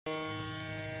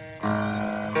Be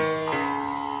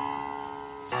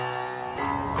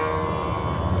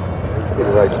the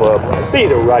right club. Be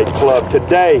the right club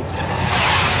today.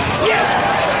 Yes!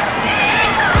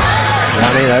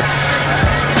 Johnny, that's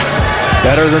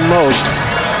better than most.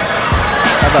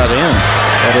 How about in?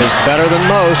 That is better than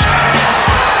most.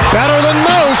 Better than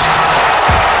most!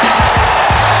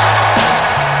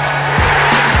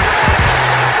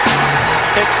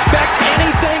 Expect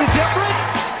anything different?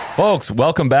 Folks,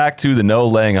 welcome back to the No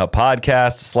Laying Up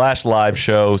podcast / live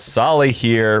show. Solly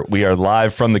here. We are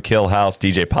live from the Kill House.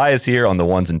 DJ Pie is here on the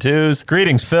ones and twos.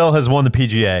 Greetings. Phil has won the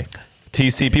PGA.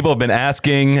 TC, people have been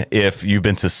asking if you've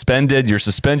been suspended. Your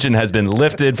suspension has been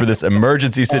lifted for this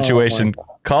emergency situation.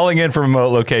 Calling in from a remote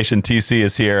location, TC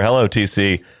is here. Hello,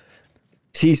 TC.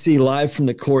 TC live from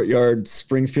the courtyard,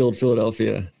 Springfield,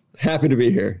 Philadelphia. Happy to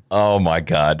be here. Oh my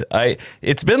God.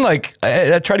 It's been like,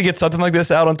 I try to get something like this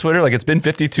out on Twitter. Like it's been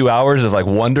 52 hours of like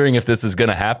wondering if this is going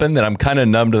to happen. That I'm kind of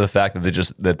numb to the fact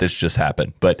that this just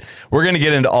happened. But we're going to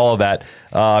get into all of that.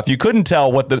 If you couldn't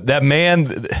tell what that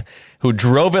man who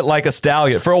drove it like a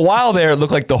stallion, for a while there, it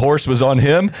looked like the horse was on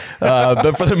him.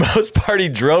 But for the most part, he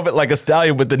drove it like a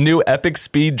stallion with the new Epic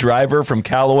Speed driver from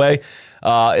Callaway.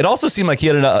 It also seemed like he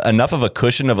had enough of a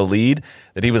cushion of a lead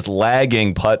that he was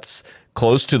lagging putts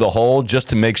close to the hole just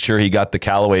to make sure he got the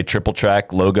Callaway triple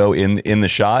track logo in the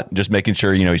shot, just making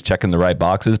sure, he's checking the right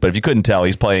boxes. But if you couldn't tell,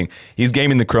 he's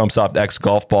gaming the Chrome Soft X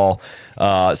golf ball.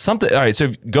 All right, so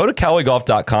go to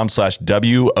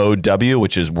CallawayGolf.com/WOW,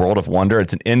 which is World of Wonder.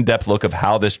 It's an in-depth look of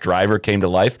how this driver came to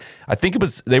life. I think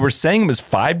they were saying it was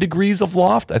 5 degrees of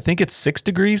loft. I think it's 6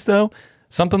 degrees though,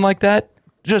 something like that.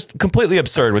 Just completely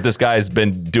absurd what this guy's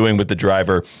been doing with the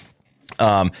driver.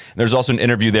 There's also an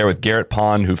interview there with Garrett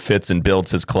Pond, who fits and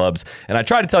builds his clubs. And I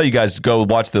try to tell you guys, go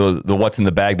watch the What's in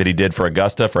the Bag that he did for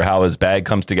Augusta, for how his bag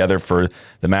comes together for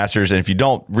the Masters. And if you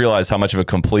don't realize how much of a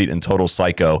complete and total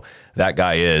psycho that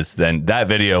guy is, then that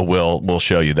video will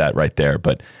show you that right there.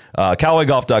 But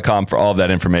CallawayGolf.com for all of that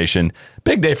information.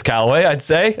 Big day for Callaway, I'd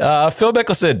say. Phil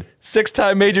Mickelson,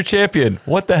 6-time major champion.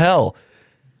 What the hell?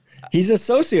 He's a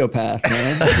sociopath,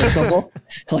 man.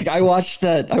 Like I watched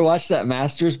that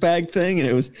Masters bag thing, and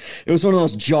it was one of the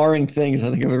most jarring things I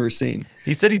think I've ever seen.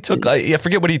 He said he took, I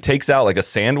forget what he takes out, like a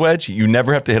sand wedge. You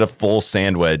never have to hit a full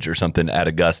sand wedge or something at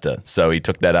Augusta. So he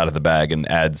took that out of the bag and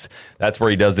that's where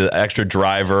he does the extra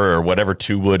driver or whatever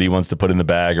 2-wood he wants to put in the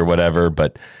bag or whatever.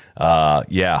 But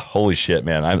yeah, holy shit,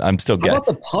 man. I'm still getting. How about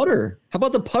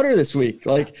the putter this week?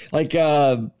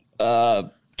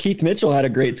 Keith Mitchell had a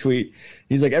great tweet.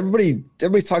 He's like,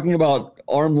 everybody's talking about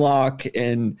arm lock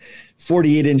and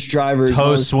 48-inch drivers,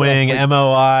 toe swing,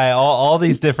 MOI, all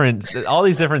these different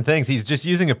things. He's just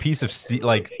using a piece of steel,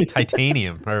 like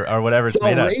titanium or whatever it's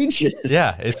made outrageous. Of.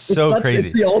 Yeah, it's so crazy.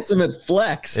 It's the ultimate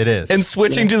flex. It is. And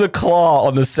switching to the claw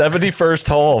on the 71st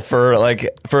hole for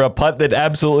a putt that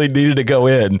absolutely needed to go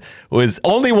in was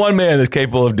only one man is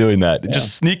capable of doing that. Yeah.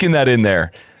 Just sneaking that in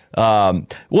there. All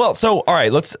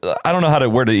right, I don't know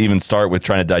where to even start with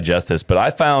trying to digest this, but I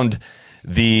found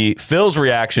Phil's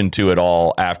reaction to it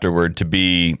all afterward to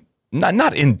be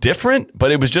not indifferent,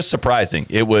 but it was just surprising.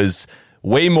 It was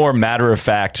way more matter of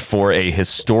fact for a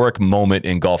historic moment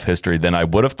in golf history than I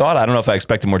would have thought. I don't know if I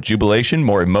expected more jubilation,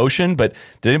 more emotion, but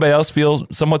did anybody else feel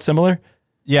somewhat similar?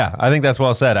 Yeah, I think that's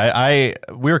well said.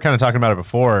 We were kind of talking about it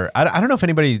before. I don't know if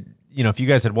anybody, if you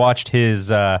guys had watched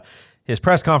his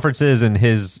press conferences and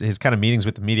his kind of meetings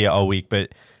with the media all week, but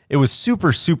it was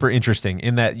super, super interesting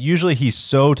in that usually he's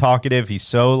so talkative. He's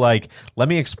so like, let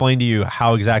me explain to you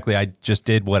how exactly I just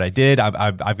did what I did.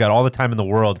 I've got all the time in the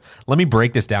world. Let me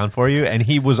break this down for you. And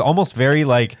he was almost very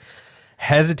like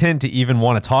hesitant to even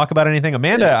want to talk about anything.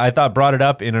 Amanda, I thought, brought it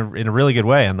up in a really good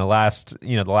way on the last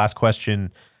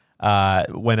question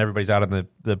when everybody's out on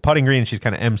the putting green. She's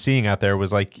kind of emceeing out there,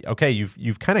 was like, okay,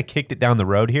 you've kind of kicked it down the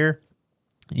road here.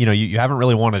 You haven't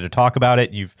really wanted to talk about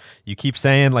it. You keep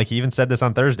saying, like, he even said this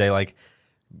on Thursday, like,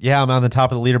 yeah, I'm on the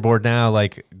top of the leaderboard now.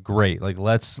 Like, great. Like,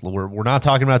 we're not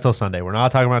talking about it till Sunday. We're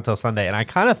not talking about it till Sunday. And I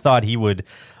kind of thought he would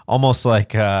almost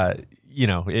like,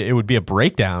 it would be a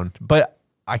breakdown. But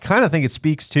I kind of think it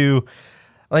speaks to,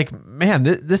 like, man,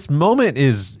 this moment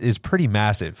is pretty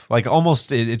massive. Like,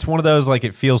 almost, it's one of those, like,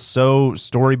 it feels so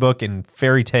storybook and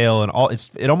fairy tale and all.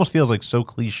 It almost feels like so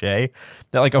cliche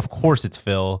that, like, of course it's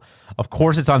Phil. Of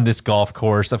course it's on this golf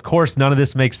course. Of course none of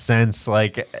this makes sense.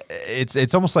 Like,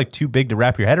 it's almost like too big to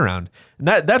wrap your head around. And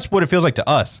that's what it feels like to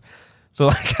us. So,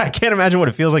 like, I can't imagine what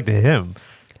it feels like to him.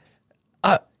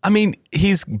 I mean,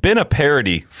 he's been a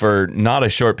parody for not a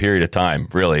short period of time,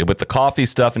 really, with the coffee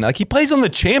stuff. And like, he plays on the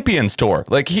Champions Tour.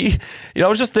 Like, I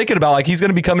was just thinking about, like, he's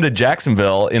going to be coming to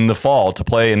Jacksonville in the fall to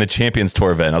play in the Champions Tour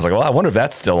event. I was like, well, I wonder if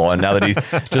that's still on now that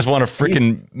he's just won a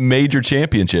freaking major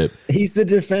championship. He's the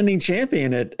defending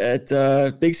champion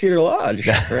at Big Cedar Lodge,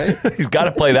 right? He's got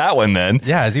to play that one then.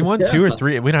 Yeah, has he won 2 or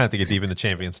 3? We don't have to get deep in the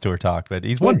Champions Tour talk, but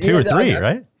he's won 2 or 3,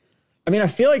 right? I mean, I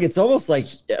feel like it's almost like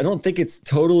I don't think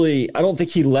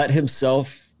he let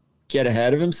himself get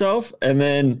ahead of himself. And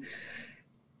then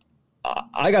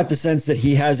I got the sense that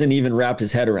he hasn't even wrapped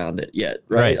his head around it yet.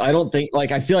 Right. I don't think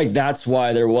I feel like that's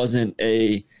why he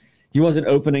wasn't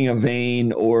opening a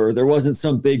vein, or there wasn't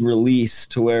some big release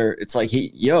to where it's like,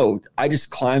 I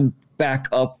just climbed back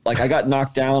up. Like, I got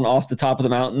knocked down off the top of the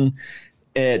mountain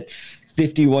at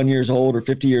 51 years old or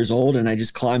 50 years old, and I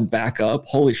just climbed back up.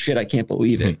 Holy shit, I can't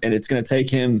believe it. And it's going to take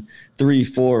him 3,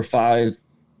 4, 5,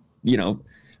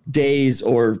 days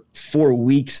or 4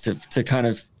 weeks to kind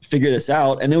of figure this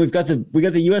out. And then we got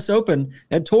the US Open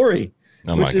at Torrey.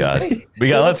 Oh my God.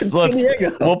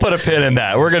 We'll put a pin in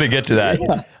that. We're going to get to that.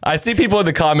 Yeah. I see people in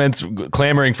the comments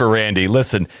clamoring for Randy.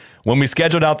 Listen, when we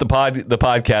scheduled out the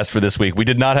podcast for this week, we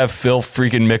did not have Phil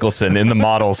freaking Mickelson in the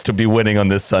models to be winning on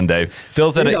this Sunday.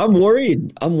 Phil said, I'm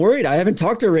worried. I haven't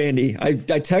talked to Randy. I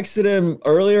texted him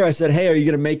earlier. I said, hey, are you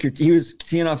going to make he was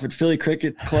teeing off at Philly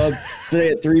Cricket Club today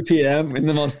at 3 p.m. in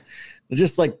the most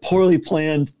just like poorly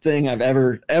planned thing I've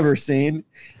ever seen.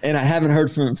 And I haven't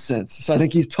heard from him since. So I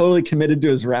think he's totally committed to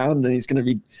his round, and he's going to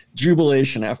be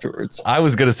jubilation afterwards. I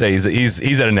was going to say he's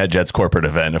at a NetJets corporate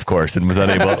event, of course, and was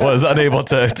unable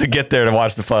to get there to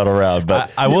watch the final round.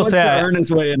 But I will say, earn his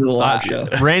way into the live show.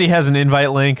 Randy has an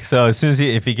invite link, so as soon as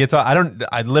if he gets on,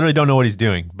 I literally don't know what he's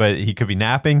doing, but he could be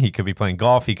napping, he could be playing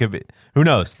golf, he could be, who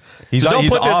knows? Don't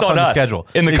put this on us. Schedule.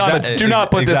 In the comments, do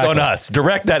not put this on us.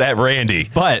 Direct that at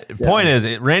Randy. But point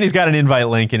is, Randy's got an invite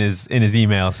link in his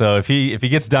email, so if he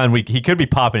gets done, he could be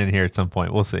popping in here at some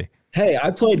point. We'll see. Hey,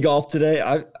 I played golf today.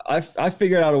 I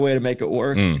figured out a way to make it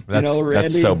work. Randy,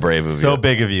 that's so brave of you. So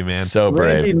big of you, man. So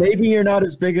brave. Randy, maybe you're not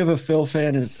as big of a Phil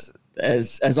fan as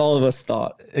all of us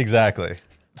thought. Exactly.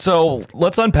 So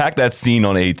let's unpack that scene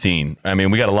on 18. I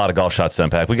mean, we got a lot of golf shots to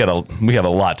unpack. We have a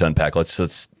lot to unpack.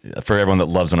 Let's for everyone that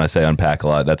loves when I say unpack a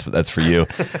lot. That's for you.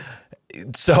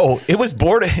 So it was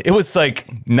like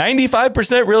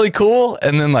 95% really cool,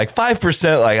 and then like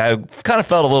 5% like I kind of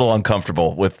felt a little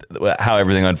uncomfortable with how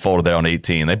everything unfolded there on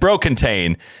 18. They broke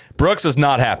contain. Brooks was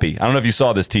not happy. I don't know if you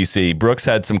saw this, TC. Brooks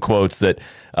had some quotes that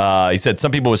he said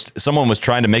someone was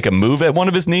trying to make a move at one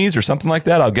of his knees or something like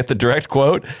that. I'll get the direct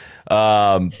quote.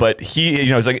 But he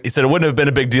said it wouldn't have been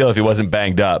a big deal if he wasn't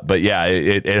banged up. But yeah,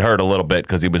 it hurt a little bit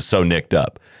because he was so nicked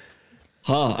up.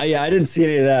 Yeah, I didn't see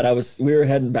any of that. We were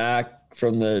heading back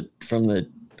from the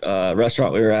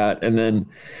restaurant we were at, and then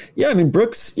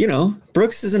Brooks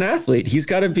is an athlete. He's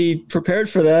got to be prepared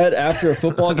for that after a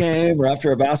football game or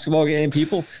after a basketball game.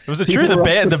 It was true.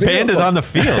 The band is on the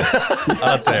field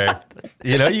out there.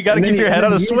 You got to keep your head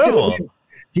on a swivel.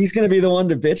 He's going to be the one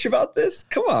to bitch about this?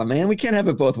 Come on, man. We can't have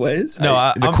it both ways.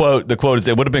 No, the quote is,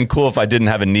 it would have been cool if I didn't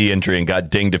have a knee injury and got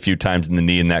dinged a few times in the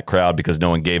knee in that crowd because no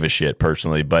one gave a shit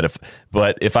personally. But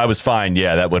if I was fine,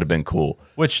 yeah, that would have been cool.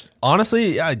 Which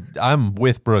honestly, I'm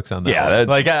with Brooks on that.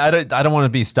 Yeah. I don't want to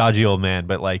be stodgy old man,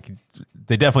 but like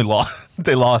they definitely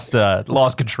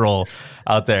lost control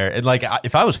out there. And like,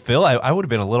 if I was Phil, I would have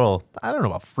been a little, I don't know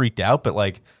about freaked out, but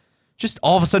like just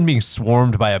all of a sudden being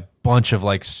swarmed by a bunch of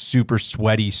like super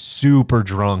sweaty, super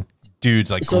drunk dudes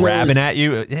like grabbing at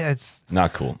you. Yeah, it's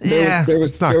not cool. There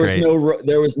was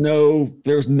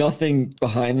nothing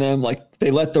behind them. Like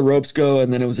they let the ropes go,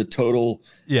 and then it was a total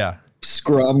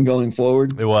scrum going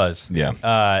forward. It was.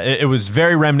 Yeah. It was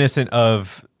very reminiscent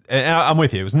of, and I'm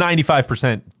with you, it was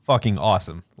 95% fucking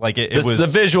awesome. Like it was.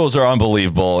 The visuals are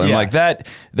unbelievable. And like that,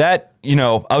 I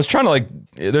was trying to like,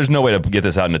 there's no way to get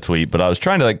this out in a tweet, but I was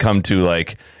trying to like come to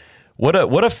like, what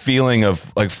a feeling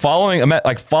of like following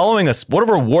what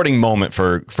a rewarding moment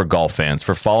for golf fans,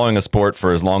 for following a sport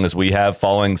for as long as we have,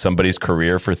 following somebody's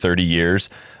career for 30 years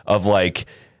of like,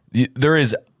 there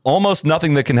is almost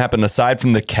nothing that can happen aside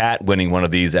from the cat winning one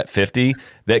of these at 50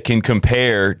 that can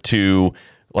compare to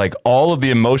like all of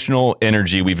the emotional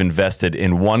energy we've invested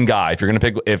in one guy. If you're going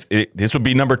to pick, this would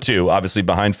be number 2, obviously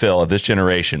behind Phil, of this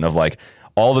generation, of like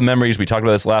all the memories we talked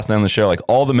about this last night on the show, like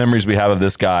all the memories we have of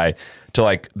this guy, to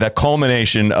like the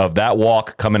culmination of that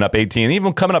walk coming up 18,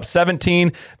 even coming up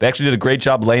 17. They actually did a great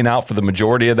job laying out for the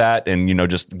majority of that, and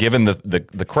just giving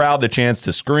the crowd the chance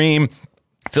to scream.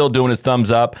 Phil doing his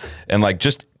thumbs up, and like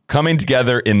just coming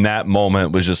together in that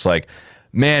moment was just like,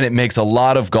 man, it makes a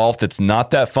lot of golf that's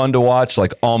not that fun to watch,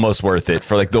 like almost worth it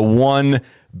for like the one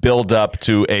build up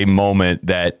to a moment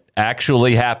that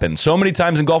actually happened. So many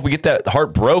times in golf, we get that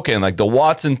heart broken, like the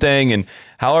Watson thing and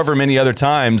however many other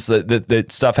times that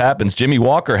stuff happens. Jimmy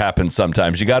Walker happens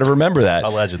sometimes. You got to remember that.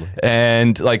 Allegedly.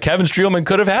 And like Kevin Streelman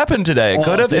could have happened today. It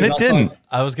could have, and it didn't.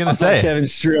 I was going to say. Kevin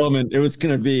Streelman, it was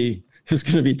going to be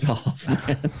tough,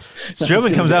 man.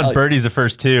 Streelman comes out and birdies the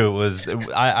first two.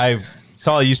 I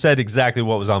saw you said exactly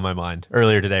what was on my mind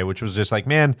earlier today, which was just like,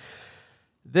 man,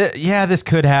 this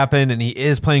could happen, and he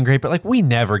is playing great, but like we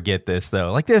never get this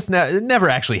though. Like this, it never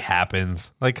actually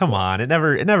happens. Like, come on, it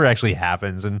never actually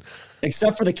happens. And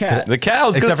except for the cat, the cat. I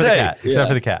was except gonna for say, the cat, except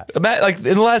for the cat. Like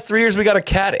in the last 3 years, we got a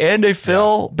cat and a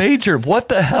Phil Major. What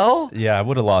the hell? Yeah, I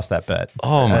would have lost that bet.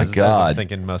 Oh my God! I'm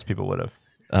thinking most people would have.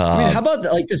 I mean, how about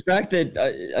like the fact that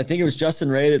I think it was Justin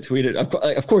Ray that tweeted.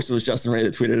 Of course, it was Justin Ray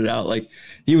that tweeted it out. Like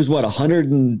he was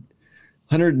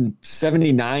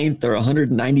 179th or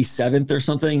 197th or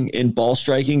something in ball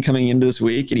striking coming into this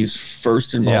week, and he was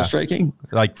first in ball striking.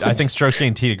 Like I think strokes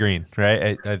gained tee to green,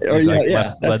 right? Led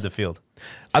the field.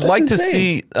 I'd like to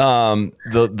see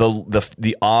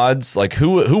the odds, like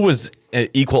who was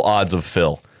equal odds of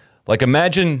Phil. Like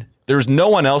imagine there was no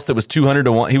one else that was 200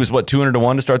 to 1. He was 200 to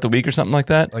 1 to start the week or something like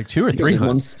that. Like 2 or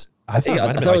 300. I thought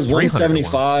it was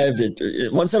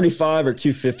 175 or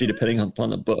 250 depending on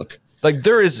the book. Like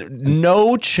there is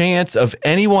no chance of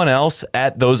anyone else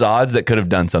at those odds that could have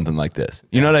done something like this.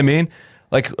 You know what I mean?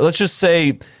 Like let's just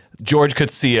say George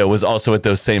Coetzee was also at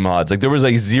those same odds. Like there was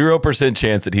like 0%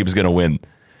 chance that he was going to win.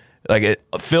 Like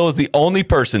Phil is the only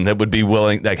person that would be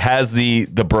willing, like has the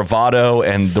bravado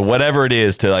and the whatever it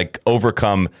is to like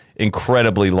overcome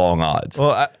incredibly long odds.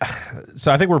 Well,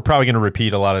 so I think we're probably going to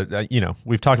repeat a lot of,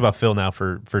 we've talked about Phil now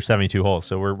for 72 holes.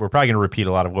 So we're probably going to repeat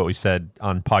a lot of what we said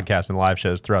on podcasts and live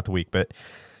shows throughout the week. But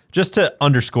just to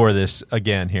underscore this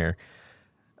again here,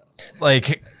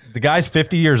 like the guy's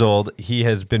 50 years old. He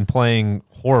has been playing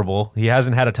horrible. He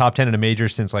hasn't had a top 10 in a major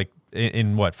since like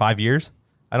in what, 5 years?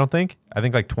 I think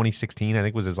like 2016, I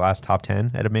think was his last top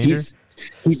 10 at a major.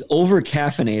 He's over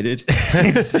caffeinated.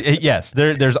 Yes,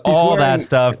 there's all that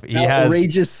stuff. He has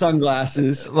outrageous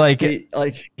sunglasses.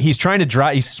 He's trying to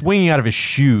drive. He's swinging out of his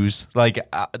shoes like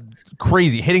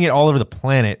crazy, hitting it all over the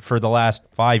planet for the last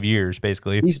 5 years,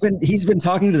 basically. He's been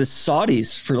talking to the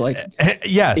Saudis for like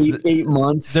eight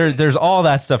months. There's all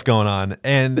that stuff going on,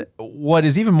 and what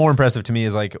is even more impressive to me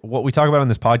is like what we talk about on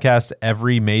this podcast.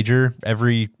 Every major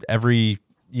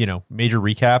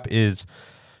recap is,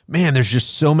 man, there's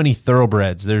just so many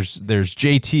thoroughbreds. There's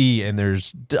JT and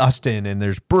there's Dustin and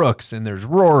there's Brooks and there's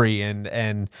Rory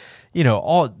and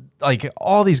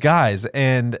all these guys,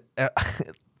 and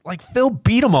like Phil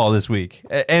beat them all this week.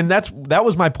 And that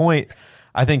was my point.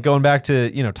 I think going back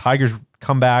to, Tiger's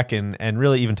comeback and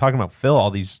really even talking about Phil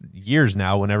all these years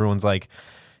now, when everyone's like,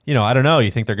 I don't know,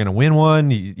 you think they're going to win one,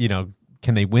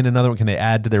 can they win another one? Can they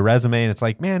add to their resume? And it's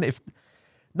like, man, if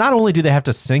not only do they have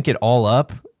to sync it all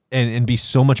up and be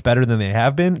so much better than they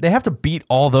have been, they have to beat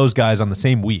all those guys on the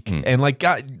same week. And like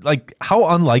how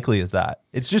unlikely is that?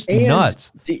 It's just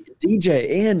nuts.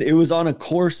 DJ, and it was on a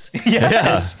course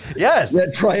yes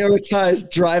that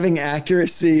prioritized driving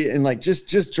accuracy and like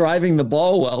just driving the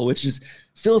ball well, which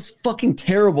feels fucking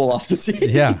terrible off the tee.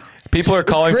 Yeah. People are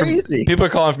calling for me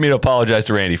to apologize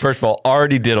to Randy. First of all,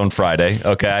 already did on Friday.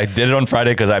 Okay, I did it on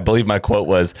Friday because I believe my quote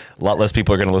was a lot less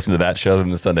people are going to listen to that show than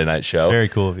the Sunday night show. Very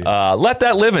cool of you. Let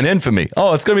that live in infamy.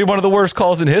 Oh, it's going to be one of the worst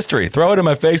calls in history. Throw it in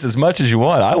my face as much as you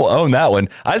want. I will own that one.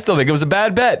 I still think it was a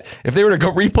bad bet. If they were to go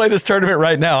replay this tournament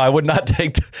right now, I would not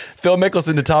take Phil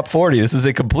Mickelson to top 40. This is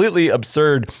a completely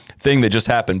absurd thing that just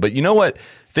happened. But you know what?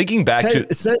 Thinking back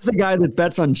it says the guy that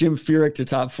bets on Jim Furyk to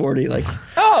top 40. Like,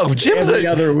 Jim's every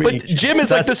other week. But Jim is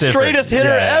like the straightest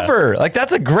hitter ever. Like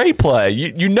that's a great play.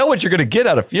 You know what you're going to get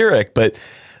out of Furyk. But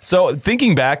so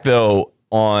thinking back though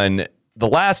on the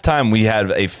last time we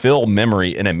had a Phil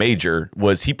memory in a major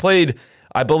was he played,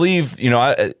 I believe,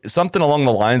 something along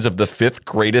the lines of the 5th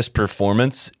greatest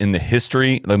performance in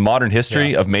the modern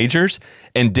history of majors,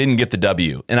 and didn't get the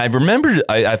W. And I remember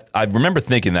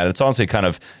thinking that. It's honestly kind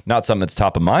of not something that's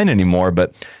top of mind anymore,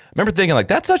 but I remember thinking like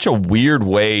that's such a weird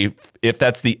way, if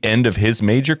that's the end of his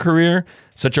major career,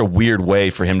 such a weird way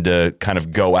for him to kind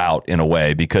of go out in a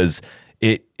way, because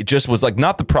it just was like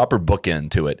not the proper bookend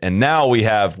to it. And now we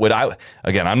have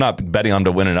I'm not betting on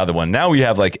to win another one. Now we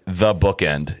have like the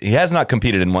bookend. He has not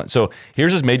competed in one. So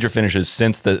here's his major finishes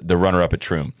since the runner-up at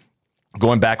Troom.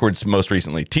 Going backwards most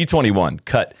recently, T21,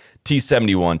 cut,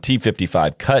 T71,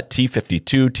 T55, cut,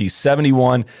 T52,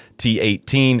 T71,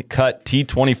 T18, cut,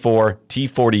 T24,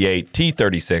 T48,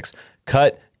 T36,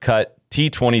 cut,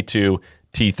 T22,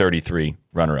 T33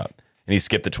 runner-up. And he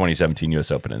skipped the 2017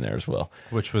 U.S. Open in there as well.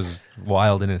 Which was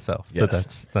wild in itself.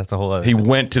 Yes. But that's a whole other He thing.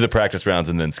 went to the practice rounds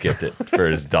and then skipped it for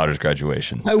his daughter's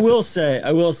graduation. I will say,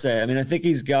 I mean, I think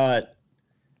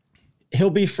he'll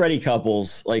be Freddie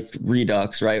Couples, like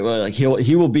Redux, right? Well, like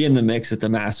he will be in the mix at the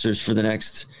Masters for the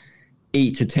next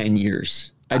 8 to 10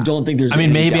 years. I don't think there's. I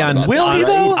mean, maybe on Will he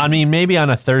though? I mean, maybe on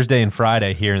a Thursday and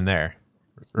Friday here and there,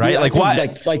 right? Yeah, like I why?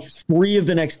 think like 3 of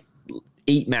the next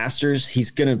 8 Masters,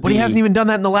 he's gonna. But he hasn't even done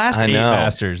that in the last 8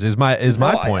 Masters. Is my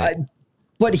point?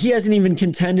 But he hasn't even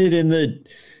contended in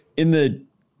the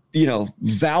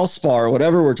Valspar or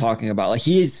whatever we're talking about. Like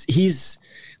he's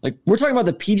like, we're talking about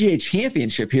the PGA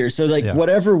Championship here. So like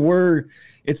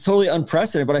it's totally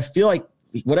unprecedented. But I feel like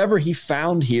whatever he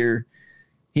found here,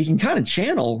 he can kind of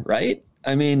channel, right?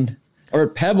 I mean, or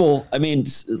Pebble. I mean,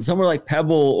 somewhere like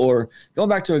Pebble or going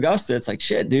back to Augusta, it's like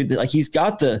shit, dude. Like he's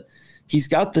got the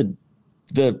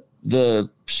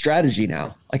strategy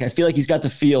now. Like I feel like he's got the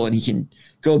feel, and he can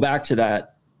go back to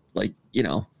that. Like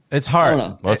It's hard. I don't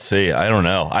know. Let's see. I don't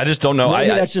know. I just don't know. Maybe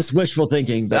that's just wishful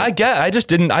thinking. But I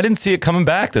didn't see it coming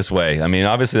back this way. I mean,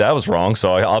 obviously that was wrong.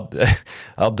 So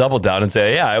I'll double down and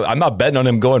say, yeah, I'm not betting on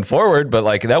him going forward, but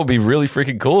like that would be really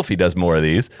freaking cool if he does more of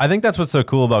these. I think that's what's so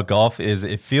cool about golf is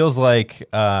it feels like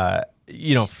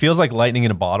feels like lightning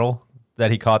in a bottle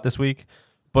that he caught this week.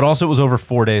 But also, it was over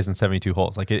 4 days and 72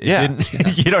 holes. Like it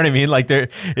didn't, you know what I mean? Like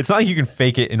it's not like you can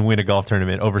fake it and win a golf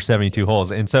tournament over 72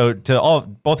 holes. And so, to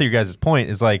both of your guys' point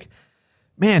is like,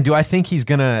 man, do I think he's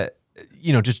gonna,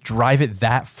 just drive it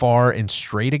that far and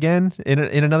straight again in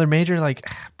another major? Like,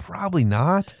 probably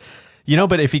not.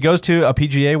 But if he goes to a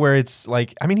PGA where it's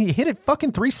like, I mean, he hit it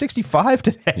fucking 365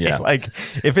 today. Yeah. Like,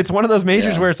 if it's one of those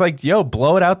majors where it's like, yo,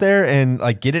 blow it out there and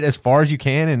like get it as far as you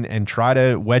can and try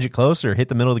to wedge it close or hit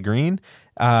the middle of the green.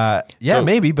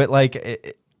 Maybe, but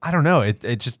like, I don't know.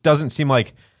 It just doesn't seem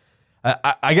like.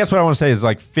 I guess what I want to say is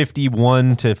like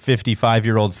 51 to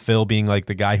 55-year-old Phil being like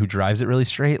the guy who drives it really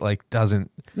straight, like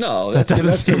doesn't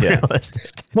seem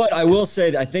realistic. But I will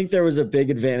say that I think there was a big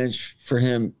advantage for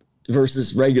him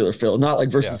versus regular Phil, not like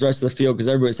versus the rest of the field, because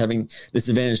everybody's having this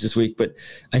advantage this week. But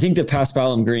I think the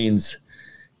Paspalum greens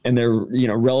and they're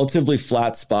relatively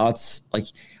flat spots. Like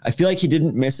I feel like he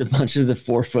didn't miss a bunch of the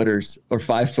 4-footers or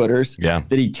 5-footers that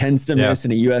he tends to miss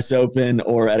in a U.S. Open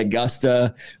or at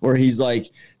Augusta, where he's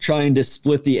like trying to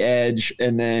split the edge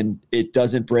and then it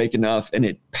doesn't break enough and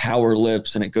it power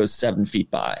lips and it goes 7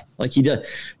 feet by. Like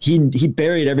he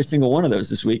buried every single one of those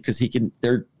this week because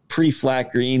they're pretty flat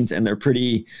greens and they're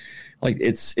pretty like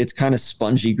it's kind of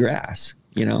spongy grass,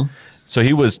 So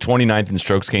he was 29th in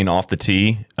strokes gained off the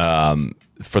tee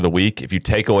for the week. If you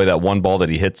take away that one ball that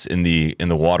he hits in the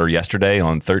water yesterday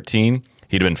on 13,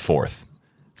 he'd have been 4th.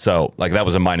 So like that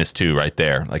was a -2 right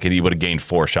there. Like he would have gained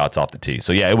 4 shots off the tee.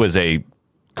 So yeah, it was a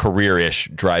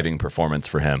career-ish driving performance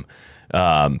for him.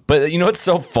 But it's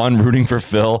so fun rooting for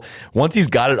Phil. Once he's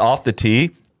got it off the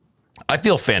tee, I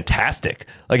feel fantastic.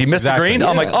 Like he missed the green.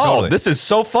 I'm like, totally. This is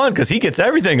so fun because he gets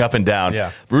everything up and down.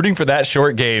 Yeah. Rooting for that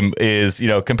short game is,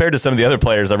 compared to some of the other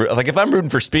players, like if I'm rooting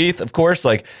for Spieth, of course,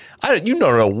 like you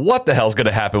don't know what the hell's going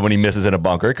to happen when he misses in a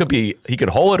bunker. It could be he could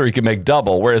hole it or he could make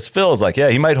double. Whereas Phil's like, yeah,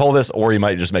 he might hole this or he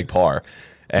might just make par.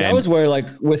 And that was where like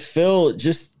with Phil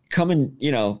just coming,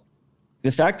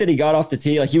 the fact that he got off the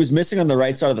tee, like he was missing on the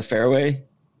right side of the fairway,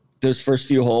 those first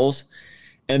few holes,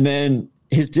 and then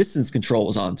his distance control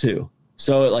was on too.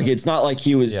 So like, it's not like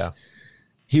he was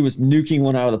nuking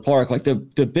one out of the park. Like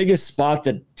the biggest spot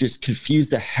that just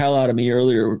confused the hell out of me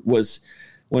earlier was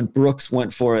when Brooks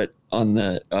went for it on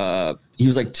the, he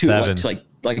was like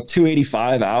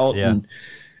 285 out and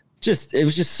it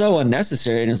was just so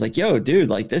unnecessary. And it was like, yo,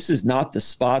 dude, like this is not the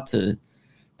spot to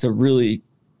really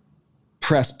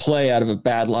press play out of a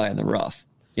bad lie in the rough,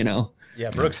 Yeah.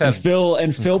 Brooks had Phil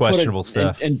questionable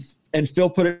stuff. And Phil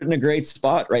put it in a great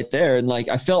spot right there. And like,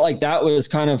 I felt like that was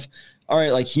kind of, all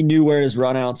right, like he knew where his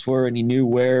runouts were and he knew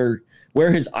where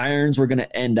his irons were going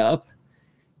to end up.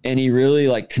 And he really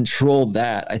like controlled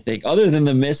that, I think, other than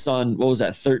the miss on, what was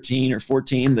that, 13 or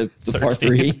 14, the 13. Par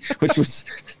 3, which was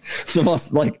the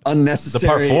most like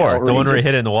unnecessary. The par 4, the one where he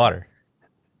hit it in the water.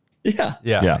 Yeah.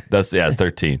 It's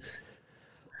 13.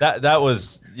 That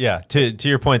was, to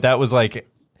your point, that was like,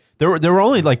 There were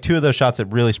only like 2 of those shots that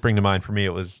really spring to mind for me.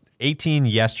 It was 18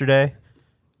 yesterday.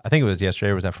 I think it was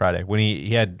yesterday. Or was that Friday? When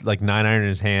he had like 9-iron in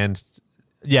his hand.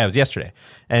 Yeah, it was yesterday.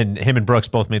 And him and Brooks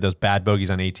both made those bad bogeys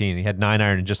on 18. He had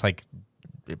 9-iron and just like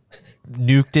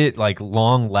nuked it like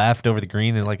long left over the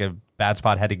green and like a bad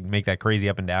spot, had to make that crazy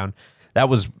up and down. That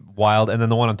was wild. And then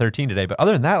the one on 13 today. But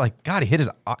other than that, like, God, he hit his,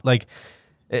 like,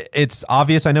 it's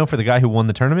obvious, I know, for the guy who won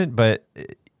the tournament, but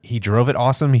he drove it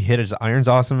awesome. He hit his irons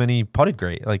awesome, and he putted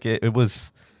great. Like it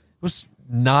was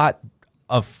not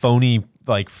a phony,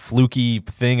 like fluky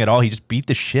thing at all. He just beat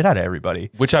the shit out of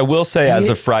everybody. Which I will say, as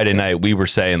of Friday night, we were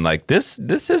saying like this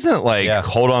isn't like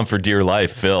hold on for dear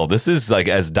life, Phil. This is like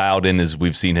as dialed in as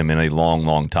we've seen him in a long,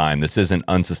 long time. This isn't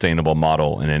unsustainable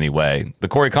model in any way. The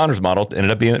Corey Connors model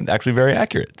ended up being actually very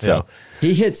accurate. So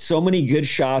he hit so many good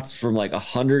shots from like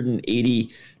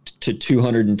 180 to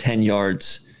 210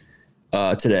 yards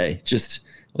today. Just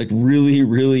like really,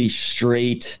 really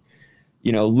straight,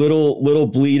 little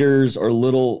bleeders or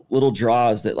little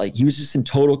draws that like he was just in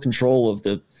total control of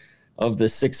the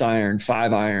 6-iron,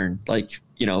 5-iron, like,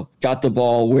 got the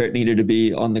ball where it needed to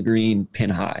be on the green, pin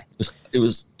high. It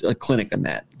was a clinic on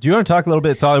that. Do you want to talk a little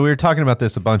bit, Solly? We were talking about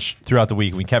this a bunch throughout the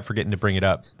week. We kept forgetting to bring it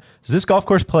up. Does this golf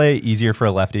course play easier for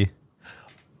a lefty?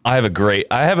 I have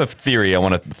a theory I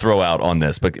want to throw out on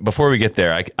this, but before we get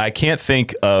there, I can't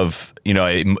think of,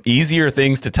 easier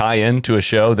things to tie into a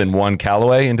show than one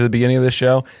Callaway into the beginning of the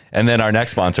show. And then our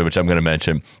next sponsor, which I'm going to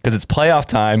mention, because it's playoff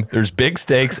time. There's big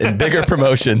stakes and bigger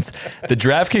promotions. The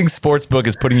DraftKings Sportsbook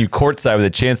is putting you courtside with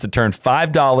a chance to turn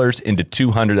 $5 into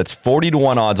 $200. That's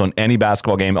 40-1 odds on any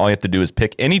basketball game. All you have to do is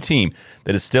pick any team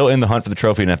that is still in the hunt for the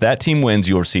trophy. And if that team wins,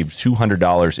 you'll receive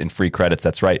 $200 in free credits.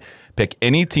 That's right. Pick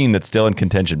any team that's still in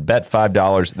contention. Bet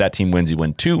 $5. That team wins. You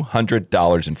win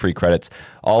 $200 in free credits.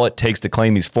 All it takes to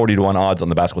claim these 40-1 odds on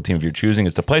the basketball team of your choosing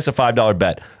is to place a $5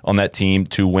 bet on that team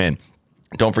to win.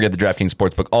 Don't forget the DraftKings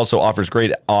Sportsbook also offers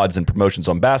great odds and promotions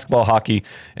on basketball, hockey,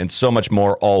 and so much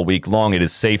more all week long. It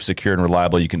is safe, secure, and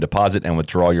reliable. You can deposit and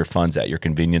withdraw your funds at your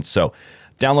convenience. So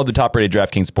download the top-rated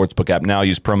DraftKings Sportsbook app now.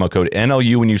 Use promo code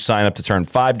NLU when you sign up to turn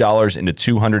 $5 into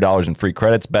 $200 in free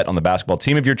credits. Bet on the basketball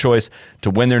team of your choice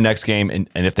to win their next game, and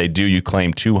if they do, you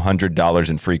claim $200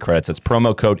 in free credits. That's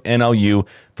promo code NLU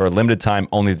for a limited time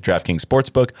only at the DraftKings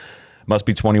Sportsbook. Must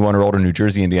be 21 or older, New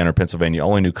Jersey, Indiana, or Pennsylvania.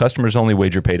 Only new customers only.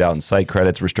 Wager paid out in site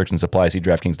credits. Restrictions apply. See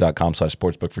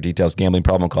DraftKings.com/sportsbook for details. Gambling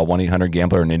problem? Call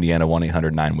 1-800-GAMBLER. In Indiana,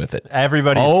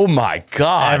 1-800-9-WITH-IT. Oh my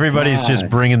God. Everybody's just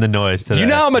bringing the noise today. You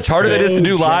know how much harder that is to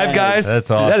do live, guys? That's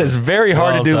awesome. That is very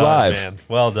hard to do live. Man.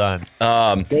 Well done.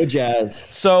 Go Jazz.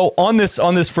 So on this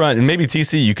front, and maybe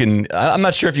TC, you can, I'm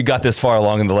not sure if you got this far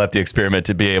along in the lefty experiment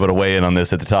to be able to weigh in on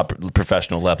this at the top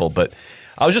professional level, but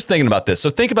I was just thinking about this. So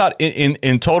think about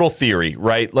in total theory,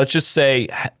 right? Let's just say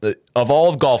of all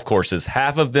of golf courses,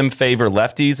 half of them favor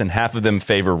lefties and half of them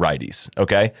favor righties,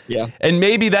 okay? Yeah. And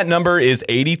maybe that number is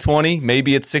 80-20,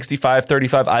 maybe it's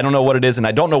 65-35. I don't know what it is, and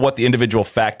I don't know what the individual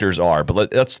factors are,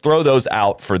 but let's throw those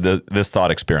out for this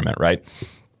thought experiment, right?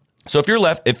 So if you're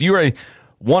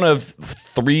one of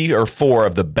 3 or 4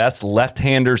 of the best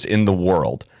left-handers in the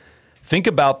world, think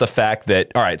about the fact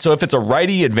that, all right, so if it's a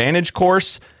righty advantage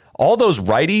course, all those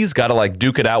righties got to like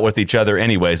duke it out with each other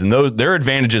anyways, and their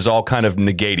advantages all kind of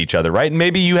negate each other, right? And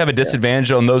maybe you have a disadvantage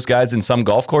on those guys in some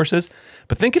golf courses,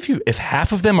 but think if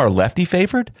half of them are lefty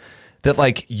favored, that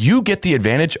like you get the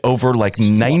advantage over like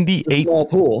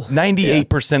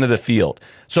 98% of the field.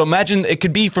 So imagine it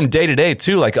could be from day to day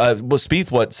too. Like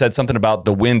Spieth said something about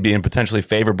the wind being potentially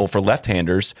favorable for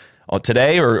left-handers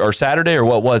today or Saturday, or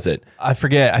what was it? I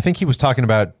forget. I think he was talking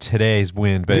about today's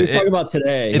wind, but he was talking about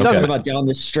today. It doesn't about down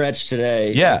the stretch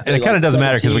today. Yeah, and it kind of doesn't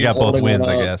matter because we got both wins,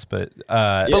 I guess. But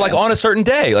like on a certain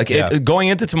day, like going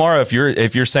into tomorrow, if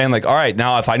you're saying like, all right,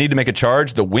 now if I need to make a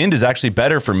charge, the wind is actually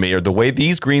better for me, or the way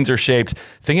these greens are shaped.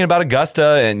 Thinking about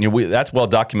Augusta, and that's well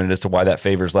documented as to why that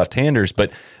favors left-handers.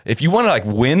 But if you want to like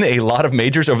win a lot of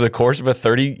majors over the course of a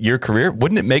 30-year career,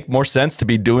 wouldn't it make more sense to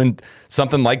be doing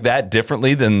something like that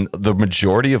differently than the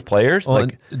majority of players? Well,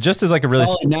 like just as like a really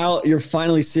now you're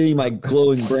finally seeing my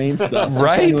glowing brain stuff.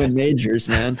 Right? In majors,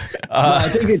 man. I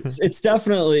think it's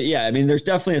definitely, I mean, there's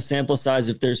definitely a sample size.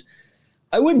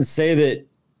 I wouldn't say that.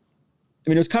 I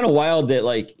mean, it was kind of wild that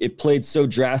like it played so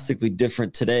drastically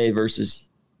different today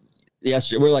versus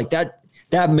yesterday. We're like that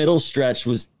middle stretch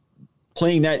was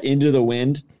playing that into the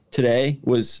wind today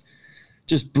was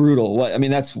just brutal. I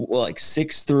mean, that's like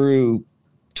 6 through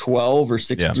 12 or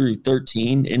 6 through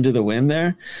 13 into the wind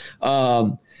there.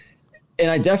 And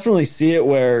I definitely see it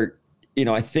where,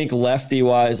 I think lefty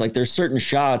wise, like there's certain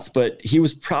shots, but he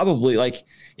was probably like,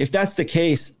 if that's the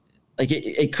case, like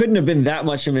it couldn't have been that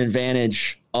much of an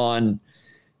advantage on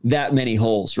that many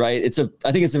holes, right?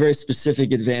 I think it's a very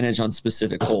specific advantage on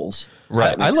specific holes.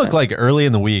 Right. I look like early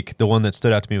in the week, the one that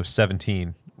stood out to me was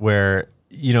 17, where,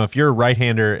 if you're a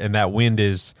right-hander and that wind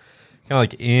is kind of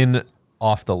like in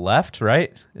off the left,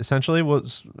 right? Essentially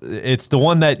it's the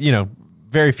one that,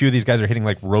 very few of these guys are hitting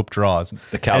like rope draws.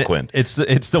 The calc wind. It's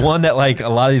the one that like a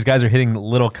lot of these guys are hitting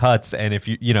little cuts. And if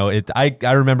I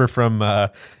remember from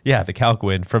the calc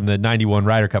wind from the 91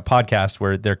 Ryder Cup podcast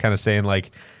where they're kind of saying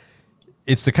like,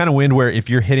 it's the kind of wind where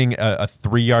if you're hitting a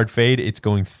 3-yard fade, it's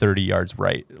going 30 yards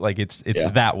right. Like it's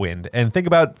that wind. And think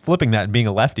about flipping that and being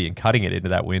a lefty and cutting it into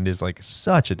that wind is like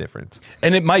such a difference.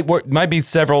 And it might be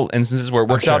several instances where it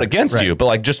works out against you, but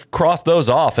like just cross those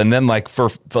off. And then like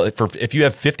for if you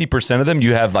have 50% of them,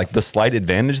 you have like the slight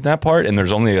advantage in that part. And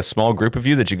there's only a small group of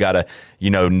you that you got to,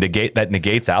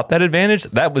 negates out that advantage.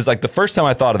 That was like the first time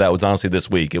I thought of that was honestly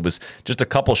this week. It was just a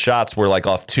couple shots were like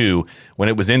off 2 when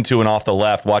it was into and off the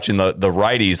left, watching the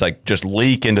righties like just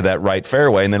leak into that right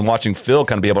fairway, and then watching Phil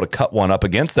kind of be able to cut one up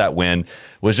against that wind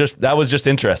was just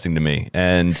interesting to me.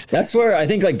 And that's where I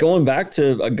think like going back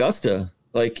to Augusta,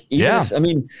 like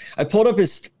I pulled up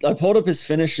his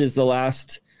finishes the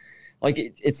last, like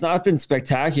it's not been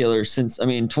spectacular since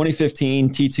 2015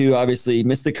 T2 obviously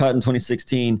missed the cut in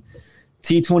 2016,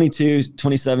 T22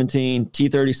 2017,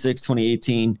 T36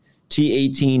 2018,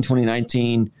 T18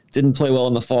 2019. Didn't play well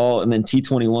in the fall, and then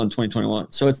T21 2021.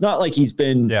 So it's not like he's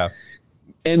been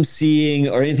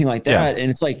emceeing or anything like that. And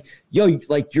it's like,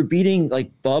 like you're beating like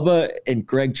Bubba and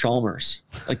Greg Chalmers.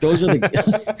 Like those are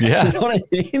the you know what I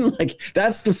mean? Like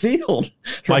that's the field.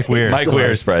 Mike Weir. Mike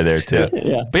Weir's probably there too.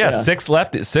 But six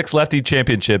lefty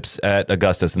championships at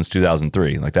Augusta since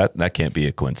 2003. Like that can't be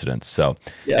a coincidence. So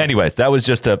anyways, that was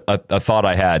just a thought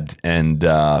I had. And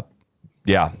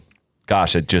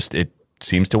gosh, it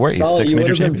seems to work. He's Solid, 6 you major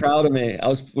would have been champions. proud of me.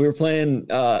 We were playing.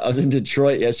 I was in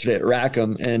Detroit yesterday at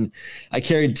Rackham, and I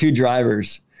carried 2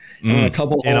 drivers. And on a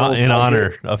couple holes, in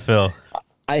honor of Phil.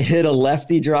 I hit a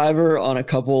lefty driver on a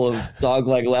couple of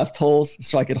dogleg left holes,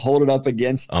 so I could hold it up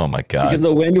against. Oh my god! Because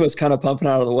the wind was kind of pumping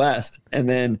out of the west, and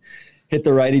then hit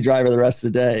the righty driver the rest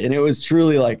of the day, and it was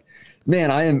truly like, man,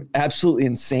 I am absolutely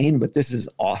insane, but this is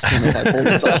awesome if I pull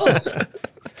this off.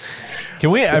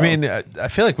 Can we? So, I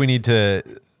feel like we need to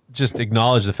just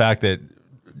acknowledge the fact that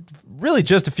really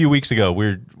just a few weeks ago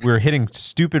we were hitting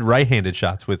stupid right-handed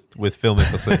shots with Phil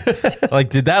Mickelson. Like,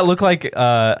 did that look like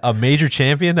a major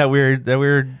champion that we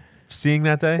were seeing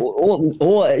that day? Like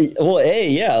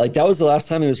that was the last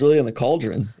time he was really in the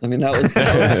cauldron. I mean, that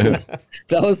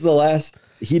was the last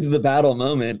heat of the battle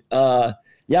moment. I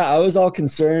was all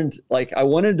concerned. Like I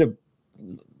wanted to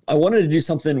do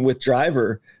something with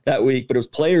driver that week, but it was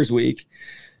Players Week.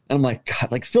 And I'm like,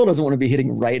 God, like Phil doesn't want to be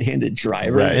hitting right-handed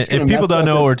drivers. Right. If people don't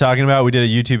know what we're talking about, we did a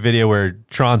YouTube video where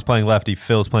Tron's playing lefty,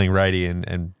 Phil's playing righty,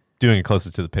 and doing it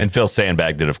closest to the pin. And Phil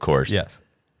sandbagged it, of course. Yes.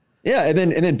 Yeah, and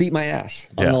then beat my ass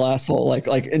on the last hole,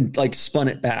 like spun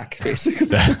it back,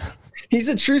 basically. He's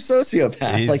a true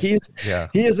sociopath.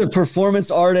 He is a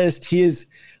performance artist. He is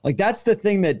like, that's the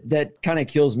thing that kind of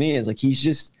kills me is like he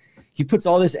puts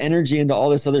all this energy into all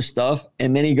this other stuff,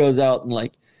 and then he goes out and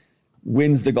like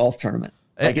wins the golf tournament.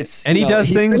 Like he does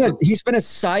things. He's been a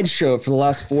sideshow for the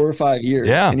last 4 or 5 years.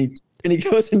 Yeah. And he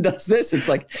goes and does this. It's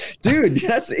like, dude,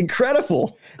 that's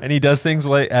incredible. And he does things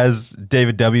like, as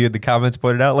David W. in the comments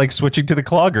pointed out, like switching to the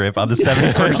claw grip on the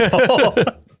 71st hole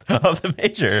of the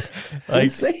major.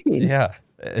 It's insane. Yeah.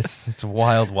 It's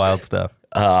wild stuff.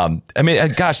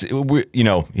 Gosh, he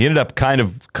ended up kind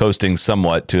of coasting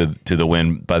somewhat to the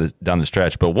win down the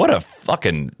stretch, but what a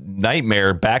fucking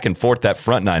nightmare back and forth that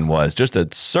front nine was. Just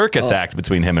a circus act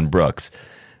between him and Brooks.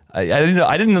 I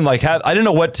didn't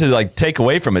know what to like take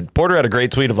away from it. Porter had a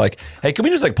great tweet of like, hey, can we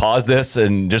just like pause this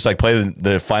and just like play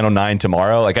the final 9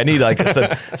 tomorrow? Like I need like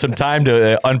some time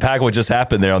to unpack what just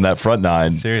happened there on that front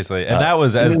 9. Seriously. And that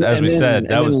was, as we said,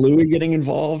 that was Louis getting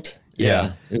involved.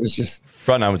 Yeah. It was just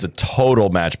front 9 was a total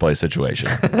match play situation.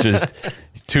 Just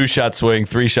 2-shot swing,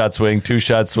 3-shot swing,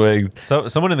 2-shot swing. So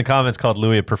someone in the comments called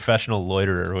Louis a professional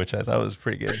loiterer, which I thought was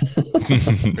pretty good.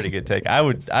 Pretty good take. I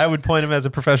would point him as a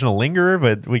professional lingerer,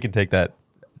 but we can take that,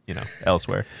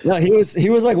 elsewhere. No, he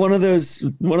was like one of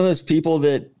those people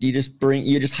that you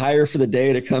just hire for the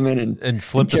day to come in and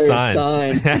flip the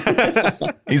sign.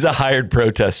 He's a hired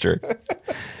protester.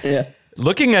 Yeah.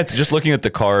 Looking at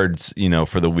the cards,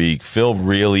 for the week, Phil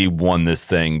really won this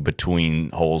thing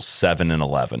between holes 7 and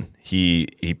 11.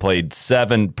 He played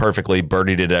 7 perfectly,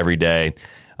 birdied it every day,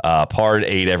 parred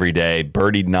 8 every day,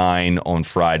 birdied 9 on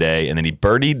Friday, and then he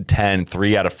birdied 10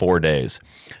 3 out of 4 days.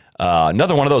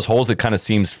 Another one of those holes that kind of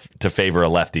seems to favor a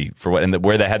lefty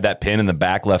where they had that pin in the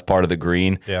back left part of the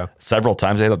green. Yeah. Several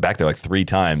times they looked back there like 3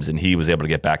 times, and he was able to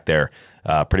get back there.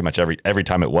 Pretty much every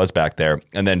time it was back there,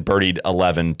 and then birdied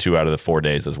 11 2 out of the 4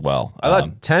 days as well. I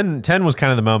thought 10 was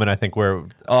kind of the moment I think where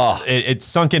it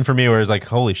sunk in for me, where it was like,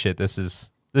 holy shit, this is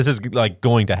like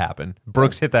going to happen.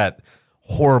 Brooks hit that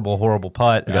horrible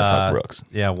putt. We got to talk Brooks.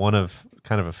 Yeah, one of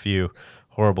kind of a few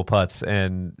horrible putts,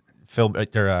 and Phil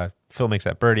makes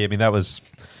that birdie. I mean, that was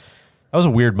a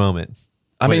weird moment.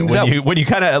 I mean, when you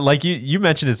kind of like you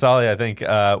mentioned it, Solly. I think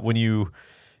when you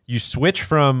switch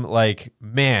from like,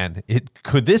 man,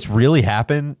 could this really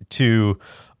happen to,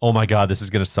 oh my God, this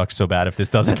is going to suck so bad if this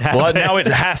doesn't happen. Well, now it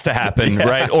has to happen,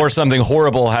 right? Or something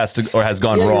horrible has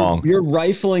gone wrong. You're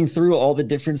rifling through all the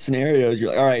different scenarios.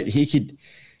 You're like, all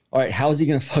right, how is he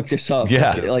going to fuck this up?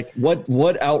 Yeah. Like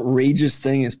what outrageous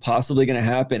thing is possibly going to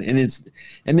happen?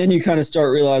 And then you kind of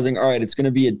start realizing, all right, it's going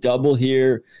to be a double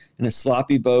here and a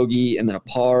sloppy bogey and then a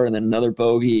par and then another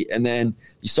bogey. And then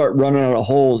you start running out of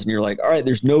holes and you're like, all right,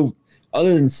 there's no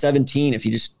other than 17. If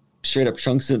he just straight up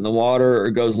chunks it in the water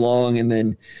or goes long and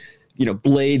then,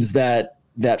 blades that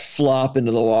flop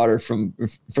into the water from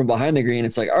behind the green,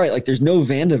 it's like, all right, like there's no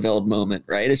Van de Velde moment,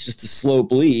 right? It's just a slow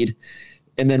bleed.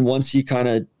 And then once you kind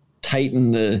of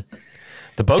tighten the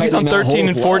bogeys on 13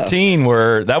 and 14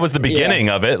 that was the beginning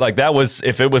of it. Like that was,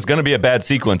 if it was going to be a bad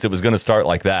sequence, it was going to start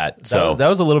like that. So that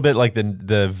was a little bit like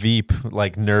the Veep,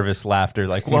 like nervous laughter,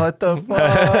 like what the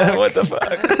fuck? What the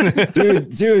fuck?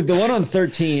 dude, the one on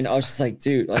 13, I was just like,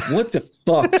 dude, like what the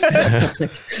fuck?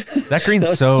 That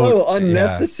green's so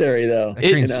unnecessary though. That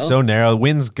green's so narrow. The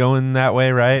wind's going that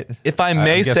way, right? If I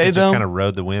may say it though, just kind of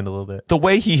rode the wind a little bit. The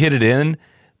way he hit it in,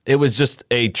 it was just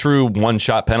a true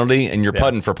one-shot penalty, and you're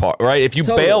putting for par, right? If you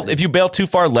bail too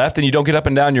far left and you don't get up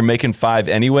and down, you're making 5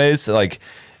 anyways. Like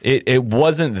it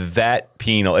wasn't that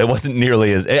penal. It wasn't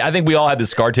nearly as. I think we all had the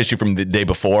scar tissue from the day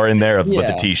before in there with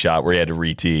the tee shot where he had to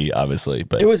re-tee, obviously.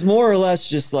 But it was more or less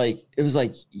just like it was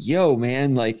like, yo,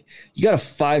 man, like you got a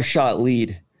 5-shot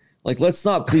lead. Like, let's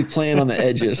not be playing on the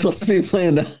edges. Let's be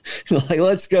playing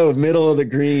let's go middle of the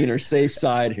green or safe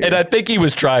side here. And I think he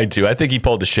was trying to. I think he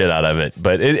pulled the shit out of it.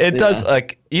 But it does,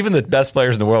 like, even the best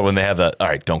players in the world, when they have all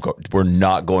right, don't go, we're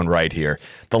not going right here.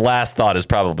 The last thought is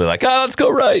probably like, let's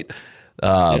go right.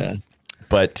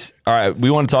 But, all right, we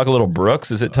want to talk a little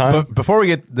Brooks. Is it time? But before we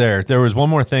get there was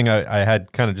one more thing I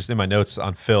had kind of just in my notes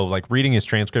on Phil, like reading his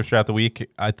transcripts throughout the week.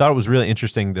 I thought it was really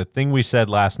interesting. The thing we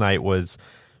said last night was,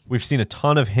 we've seen a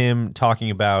ton of him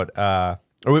talking about,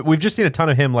 or we've just seen a ton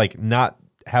of him like not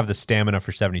have the stamina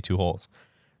for 72 holes,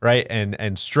 right?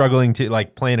 And struggling to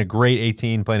like playing a great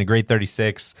 18, playing a great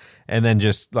 36, and then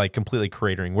just like completely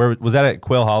cratering. Where was that at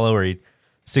Quail Hollow where he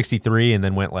 63 and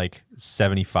then went like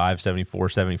 75, 74,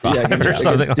 75 or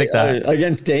something like that.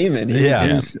 Against Damon.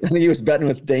 I think he was betting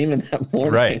with Damon that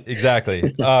morning. Right,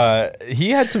 exactly.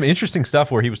 He had some interesting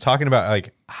stuff where he was talking about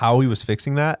like how he was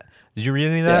fixing that. Did you read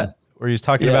any of that? Yeah. Where he was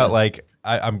talking about like,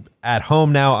 I'm at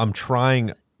home now, I'm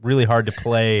trying really hard to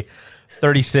play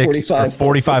 36 or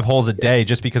 45 holes a day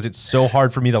just because it's so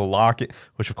hard for me to lock it,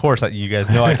 which of course you guys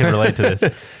know I can relate to this.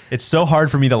 It's so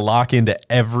hard for me to lock into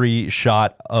every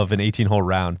shot of an 18-hole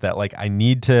round that like I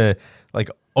need to like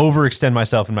overextend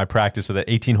myself in my practice so that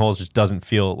 18 holes just doesn't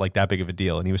feel like that big of a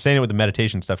deal. And he was saying it with the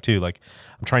meditation stuff too. Like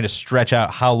I'm trying to stretch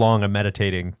out how long I'm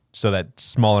meditating so that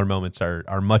smaller moments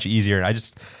are much easier. And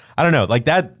I don't know, like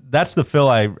that's the Phil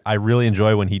I really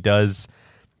enjoy when he does,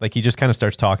 like he just kind of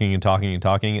starts talking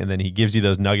and then he gives you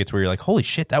those nuggets where you're like, holy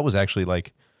shit, that was actually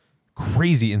like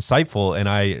crazy insightful, and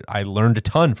I learned a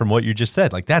ton from what you just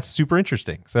said. Like that's super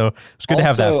interesting. So it's good to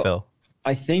have that, Phil.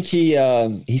 I think he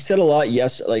said a lot,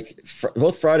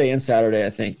 both Friday and Saturday, I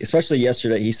think, especially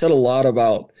yesterday, he said a lot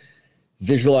about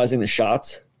visualizing the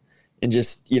shots and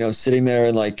just, sitting there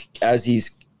and like as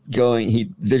he's going, he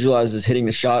visualizes hitting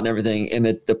the shot and everything. And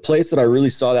the place that I really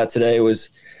saw that today was,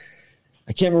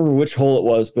 I can't remember which hole it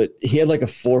was, but he had like a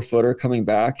 4-footer coming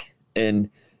back, and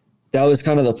that was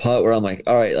kind of the putt where I'm like,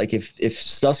 all right, like if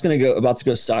stuff's about to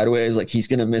go sideways, like he's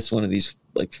gonna miss one of these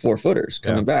like 4-footers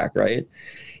coming back, right?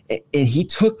 And he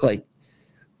took like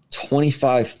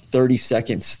 25, 30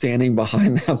 seconds standing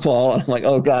behind that ball, and I'm like,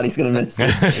 oh God, he's gonna miss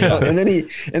this. And then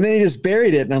he just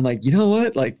buried it, and I'm like, you know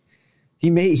what, like. He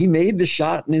made the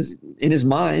shot in his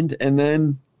mind, and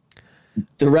then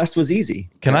the rest was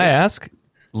easy. Can I ask,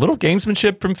 little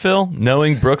gamesmanship from Phil,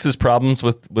 knowing Brooks's problems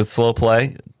with slow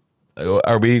play?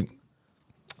 Are we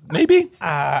maybe?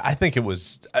 I think it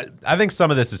was. I think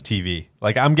some of this is TV.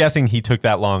 Like I'm guessing he took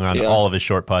that long on all of his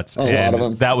short putts, a lot of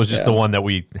them. That was just the one that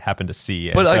we happened to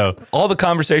see. But like, all the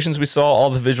conversations we saw, all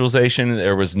the visualization,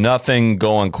 there was nothing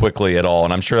going quickly at all.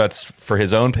 And I'm sure that's for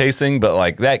his own pacing, but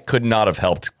like that could not have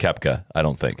helped Koepka, I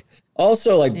don't think.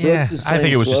 Also, like Brooks is playing I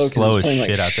think it was just slow as shit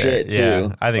like out there.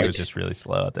 Yeah, I think it was just really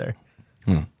slow out there.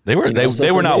 They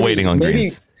were not waiting on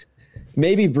greens.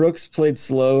 Maybe Brooks played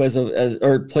slow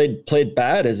or played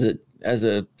bad as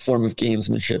a form of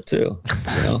gamesmanship too.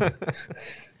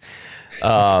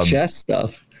 Chess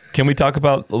stuff. Can we talk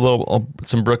about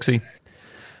some Brooksy?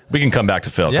 We can come back to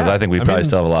Phil because I think we probably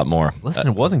still have a lot more. Listen,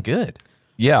 it wasn't good.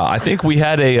 Yeah, I think we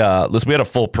had a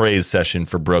full praise session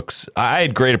for Brooks. I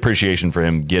had great appreciation for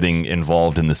him getting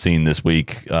involved in the scene this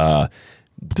week,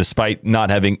 despite not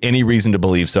having any reason to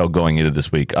believe so going into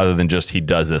this week, other than just he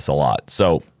does this a lot.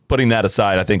 So putting that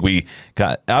aside, I think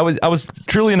I was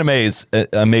truly in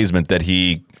amazement that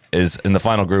he is in the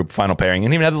final group, final pairing,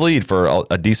 and even had the lead for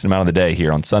a decent amount of the day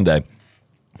here on Sunday.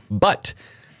 But,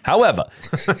 however,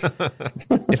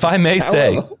 if I may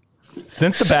say,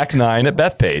 since the back nine at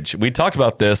Bethpage, we talked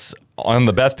about this on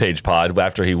the Bethpage pod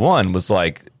after he won, was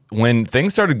like when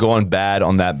things started going bad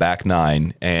on that back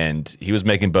nine and he was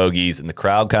making bogeys and the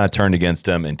crowd kind of turned against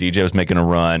him and DJ was making a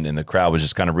run and the crowd was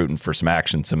just kind of rooting for some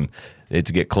action, to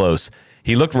get close.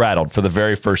 He looked rattled for the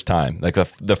very first time, like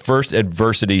the first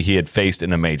adversity he had faced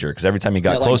in a major. Because every time he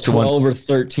got close to 12 or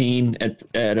 13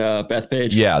 at Bethpage.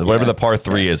 Yeah, whatever the par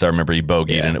 3 is, I remember he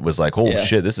bogeyed, and it was like, holy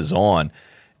shit, this is on.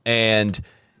 And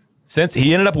since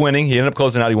he ended up winning, he ended up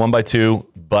closing out. He won by 2.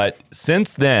 But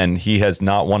since then, he has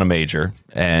not won a major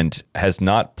and has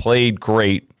not played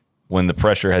great when the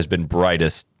pressure has been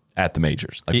brightest at the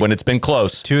majors. Like when it's been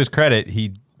close. To his credit,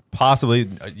 he possibly,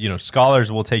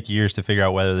 scholars will take years to figure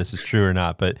out whether this is true or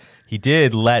not, but he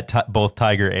did let both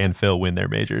Tiger and Phil win their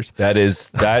majors.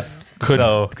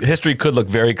 History could look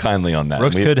very kindly on that.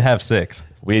 Brooks could have 6.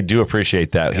 We do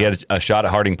appreciate that. Yeah. He had a shot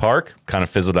at Harding Park, kind of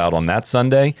fizzled out on that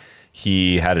Sunday.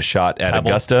 He had a shot at Pebble.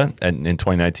 Augusta in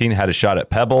 2019, had a shot at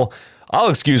Pebble. I'll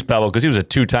excuse Pebble because he was a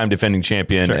 2-time defending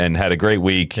champion and had a great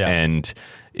week. Yeah. And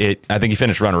I think he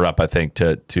finished runner-up,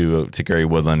 to Gary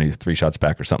Woodland. He's 3 shots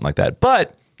back or something like that.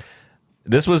 But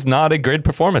this was not a great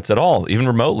performance at all, even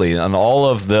remotely. And all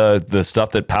of the stuff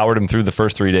that powered him through the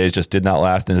first 3 days just did not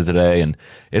last into today. And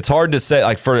it's hard to say,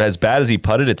 like, for as bad as he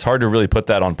putted, it's hard to really put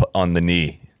that on the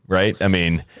knee, right? I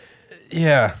mean,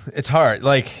 yeah, it's hard.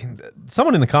 Like,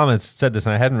 someone in the comments said this,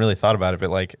 and I hadn't really thought about it, but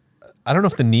like, I don't know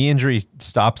if the knee injury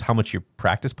stops how much you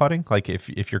practice putting. Like,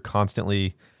 if you're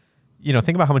constantly, think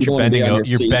about how much you're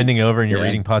bending over and you're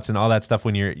reading putts and all that stuff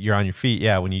when you're on your feet.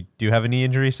 Yeah, when you do have a knee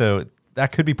injury, so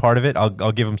that could be part of it.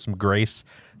 I'll give him some grace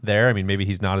there. I mean, maybe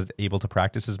he's not as able to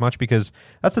practice as much because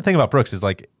that's the thing about Brooks is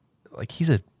like he's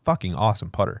a fucking awesome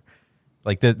putter.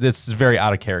 Like this is very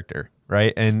out of character,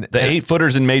 right? And the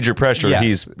 8-footers in major pressure, yes,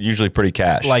 he's usually pretty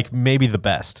cash. Like maybe the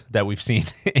best that we've seen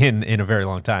in a very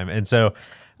long time. And so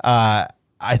I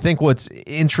think what's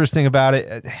interesting about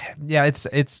it,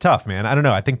 it's tough, man. I don't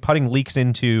know. I think putting leaks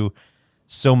into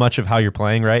so much of how you're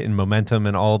playing, right? And momentum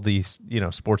and all these,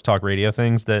 sports talk radio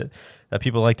things that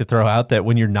people like to throw out, that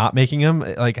when you're not making them,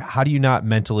 like, how do you not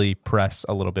mentally press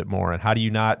a little bit more? And how do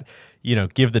you not,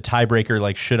 give the tiebreaker,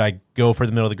 like, should I go for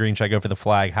the middle of the green? Should I go for the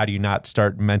flag? How do you not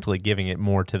start mentally giving it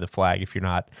more to the flag if you're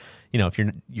not, if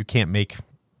you can't make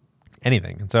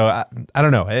anything? And so I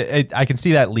don't know. I can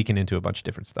see that leaking into a bunch of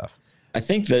different stuff. I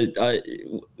think that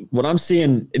what I'm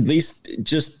seeing, at least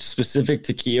just specific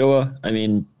to Kiowa, I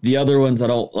mean, the other ones I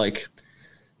don't like.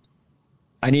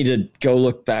 I need to go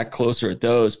look back closer at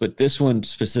those, but this one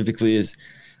specifically is,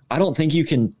 I don't think you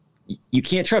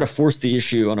can't try to force the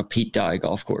issue on a Pete Dye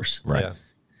golf course. Right. Yeah.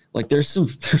 Like there's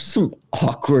some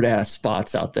awkward ass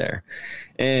spots out there.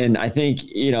 And I think,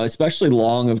 especially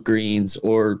long of greens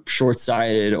or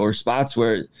short-sighted or spots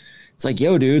where it's like,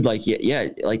 yo, dude, like, yeah,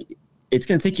 like it's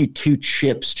going to take you 2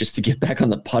 chips just to get back on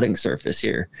the putting surface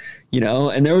here,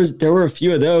 and there were a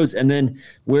few of those. And then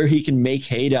where he can make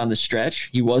hay down the stretch,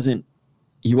 he wasn't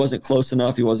close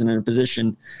enough. He wasn't in a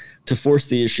position to force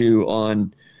the issue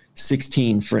on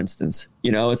 16, for instance.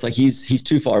 It's like he's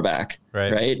too far back,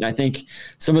 right? And I think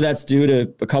some of that's due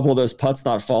to a couple of those putts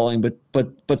not falling, but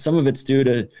some of it's due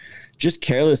to just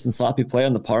careless and sloppy play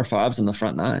on the par 5s on the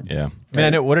front 9. Yeah,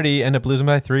 man. What did he end up losing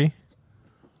by? 3,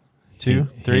 2,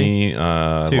 3. He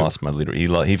lost my leader.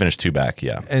 He finished 2 back.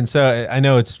 Yeah, and so I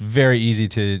know it's very easy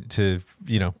to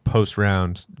post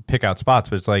round pick out spots,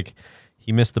 but it's like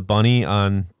he missed the bunny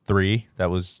on 3. That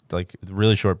was like a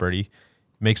really short birdie.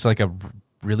 Makes like a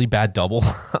really bad double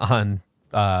on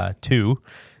 2,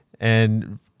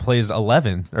 and plays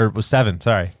 11 or was 7.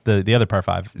 Sorry, the other par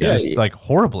 5, just like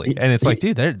horribly. And it's like,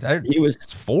 dude, he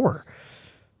was 4.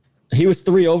 He was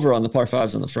 3 over on the par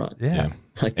 5s on the front. Yeah.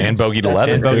 Like and bogeyed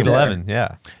 11. And bogeyed 11.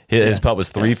 Yeah. His putt was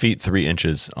 3 feet 3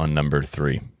 inches on number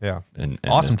 3. Yeah. And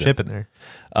awesome chip in there.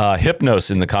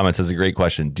 Hypnos in the comments has a great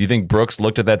question. Do you think Brooks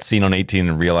looked at that scene on 18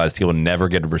 and realized he will never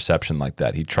get a reception like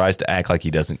that? He tries to act like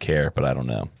he doesn't care, but I don't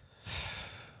know.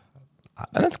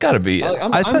 And that's got to be.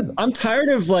 I'm tired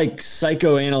of like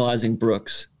psychoanalyzing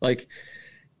Brooks. Like,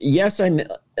 yes,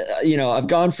 I've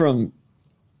gone from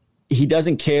he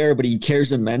doesn't care, but he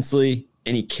cares immensely,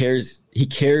 and he cares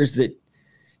that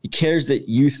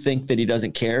you think that he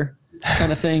doesn't care,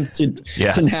 kind of thing.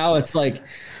 To now it's like,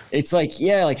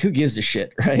 yeah, like who gives a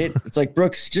shit, right? It's like,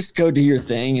 Brooks, just go do your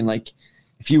thing, and like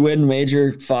if you win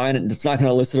major, fine, and it's not going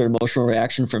to elicit an emotional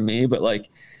reaction from me, but like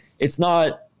it's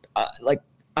not like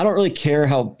I don't really care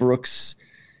how Brooks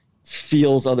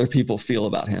feels other people feel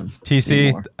about him. TC,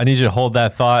 anymore. I need you to hold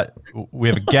that thought. We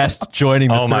have a guest joining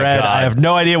the thread. I have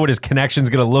no idea what his connection's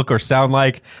going to look or sound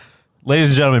like. Ladies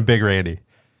and gentlemen, Big Randy.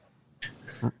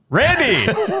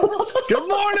 Randy! Good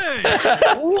morning,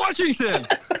 Washington.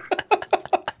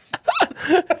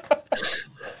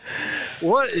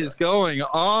 What is going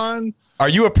on? Are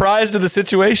you apprised of the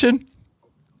situation?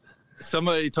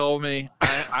 Somebody told me.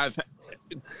 I've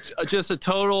just a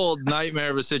total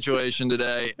nightmare of a situation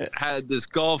today. Had this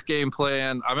golf game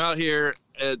plan. I'm out here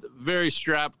at very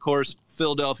strapped course,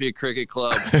 Philadelphia Cricket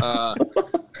Club.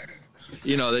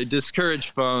 They discourage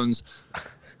phones.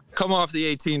 Come off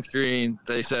the 18th green.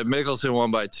 They said Mickelson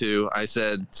won by 2. I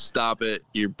said, stop it.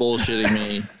 You're bullshitting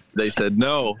me. They said,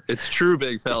 no, it's true,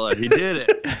 big fella. He did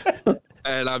it.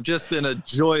 And I'm just in a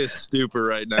joyous stupor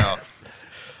right now.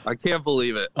 I can't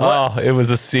believe it. Oh, it was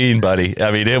a scene, buddy.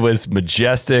 I mean, it was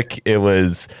majestic. It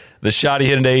was the shot he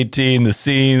hit into 18, the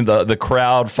scene, the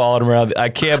crowd following him around. I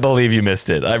can't believe you missed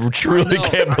it. I truly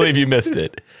can't believe you missed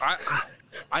it.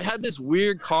 I had this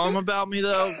weird calm about me,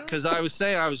 though, because I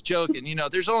was joking.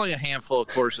 There's only a handful of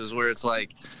courses where it's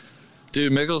like,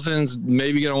 dude, Mickelson's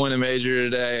maybe going to win a major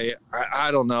today.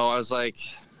 I don't know. I was like,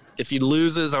 if he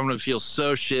loses, I'm going to feel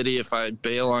so shitty if I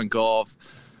bail on golf.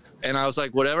 And I was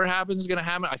like, whatever happens is going to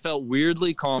happen. I felt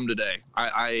weirdly calm today.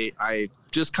 I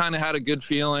just kind of had a good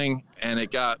feeling, and it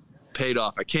got paid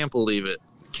off. I can't believe it.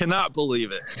 Cannot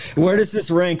believe it. Where does this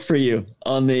rank for you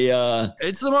on the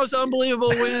It's the most unbelievable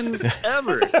win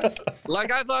ever.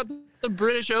 Like, I thought the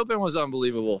British Open was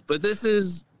unbelievable, but this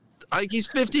is like, he's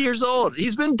 50 years old.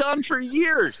 He's been done for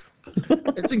years.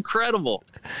 It's incredible.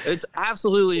 It's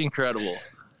absolutely incredible.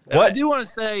 I do want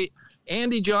to say,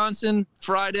 Andy Johnson,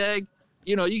 fried egg,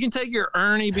 you can take your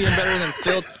Ernie being better than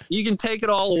Phil. You can take it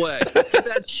all away. Get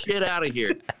that shit out of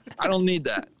here. I don't need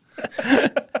that.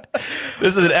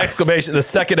 This is the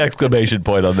second exclamation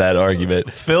point on that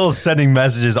argument. Phil's sending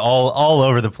messages all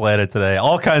over the planet today.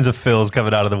 All kinds of Phils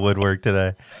coming out of the woodwork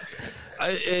today.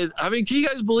 I mean, can you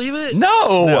guys believe it?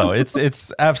 No,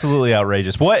 it's absolutely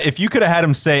outrageous. What if you could have had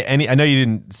him say any? I know you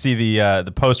didn't see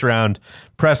the post round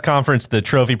press conference, the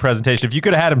trophy presentation. If you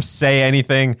could have had him say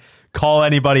anything, call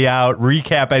anybody out,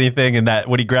 recap anything, and that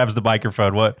when he grabs the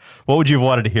microphone, what would you have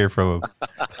wanted to hear from him?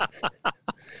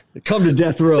 Come to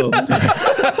death row.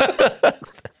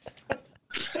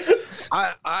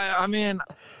 I mean,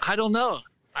 I don't know.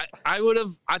 I would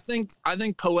have. I think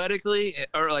poetically,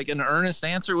 or like an earnest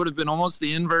answer, would have been almost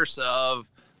the inverse of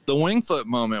the Wingfoot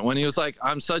moment when he was like,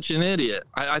 "I'm such an idiot."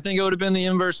 I think it would have been the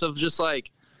inverse of just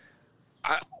like,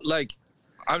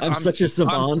 I'm such a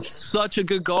savant. I'm such a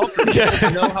good golfer. You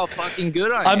guys know how fucking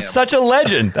good I am. I'm such a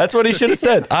legend. That's what he should have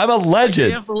said. I'm a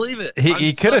legend. I can't believe it.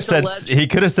 He could have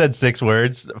said 6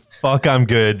 words. Fuck, I'm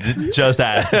good. Just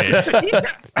ask me.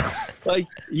 Yeah. Like,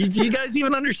 do you guys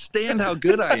even understand how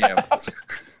good I am?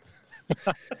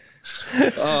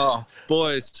 Oh,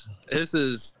 boys, this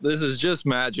is just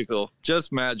magical.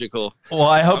 Just magical. Well,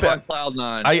 I hope I'm on cloud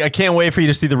 9. I can't wait for you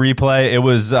to see the replay. It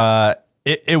was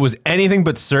it was anything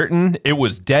but certain. It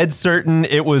was dead certain.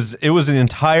 It was an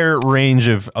entire range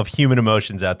of human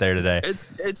emotions out there today. It's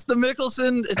the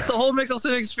Mickelson. It's the whole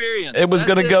Mickelson experience. It was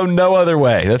going to go no other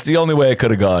way. That's the only way it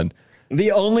could have gone.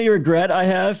 The only regret I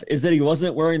have is that he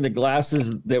wasn't wearing the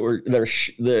glasses that were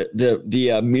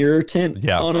the mirror tint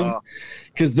on him,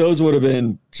 because those would have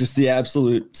been just the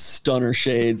absolute stunner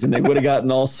shades, and they would have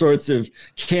gotten all sorts of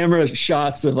camera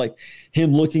shots of like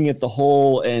him looking at the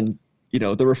hole and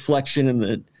the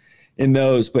reflection in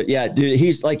those. But yeah, dude,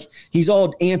 he's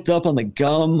all amped up on the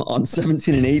gum on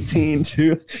 17 and 18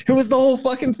 too. It was the whole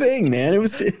fucking thing, man. It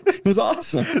was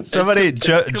awesome.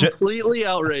 Completely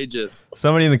outrageous.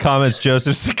 Somebody in the comments,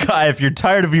 Joseph Sakai, if you're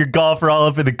tired of your golfer all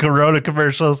up in the Corona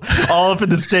commercials, all up in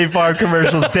the State Farm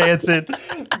commercials dancing,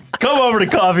 come over to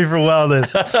Coffee for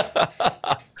Wellness.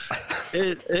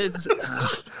 It's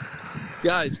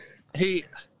guys,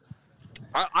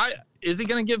 is he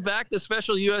going to give back the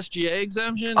special USGA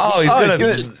exemption? Oh, he's going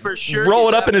to for sure roll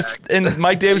it up in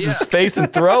Mike Davis's face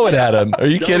and throw it at him. Are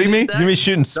you kidding me? He's going to be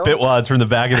shooting spit wads from the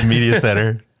back of the media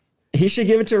center. He should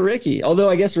give it to Ricky.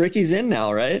 Although I guess Ricky's in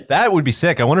now, right? That would be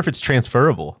sick. I wonder if it's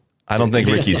transferable. I don't think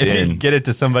Ricky's in. Get it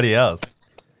to somebody else.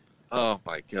 Oh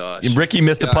my gosh. Ricky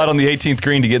missed a putt on the 18th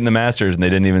green to get in the Masters, and they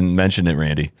didn't even mention it,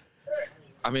 Randy.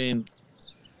 I mean,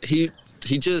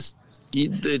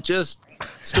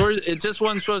 Stories, it just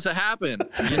wasn't supposed to happen,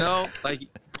 you know? Like,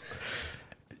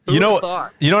 You know what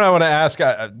I want to ask?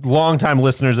 Longtime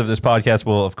listeners of this podcast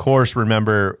will, of course,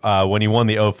 remember when you won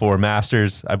the 04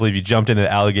 Masters. I believe you jumped into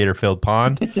the alligator-filled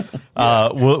pond.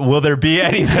 Will there be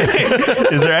anything?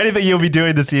 Is there anything you'll be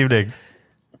doing this evening?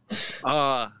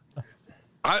 I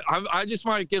just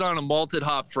might get on a malted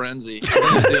hop frenzy.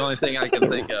 That's the only thing I can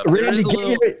think of. Randy,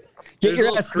 get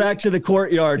your ass back to the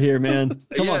courtyard here, man.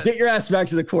 Come on, get your ass back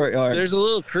to the courtyard. There's a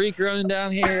little creek running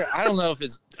down here. I don't know if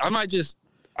it's. I might just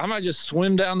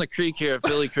swim down the creek here at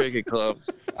Philly Cricket Club.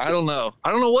 I don't know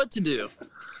what to do.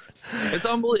 It's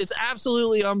It's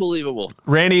absolutely unbelievable.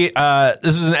 Randy,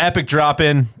 this was an epic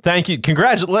drop-in. Thank you.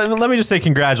 Let me just say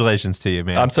congratulations to you,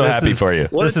 man. I'm so happy for you.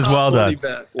 This is well done.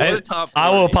 What a top 40. I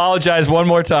will apologize one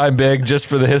more time, Big, just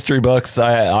for the history books.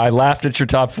 I laughed at your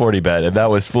top 40 bet, and that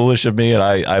was foolish of me, and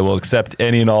I will accept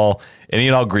any and all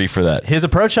grief for that. His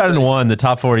approach shot in one, the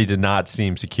top 40 did not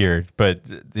seem secured, but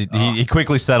he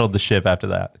quickly settled the ship after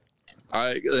that.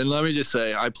 And let me just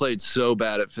say, I played so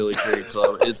bad at Philly Cricket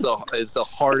Club. It's the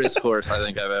hardest course I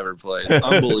think I've ever played.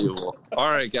 Unbelievable. All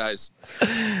right, guys.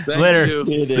 Later.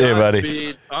 See you, buddy.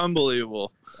 Speed.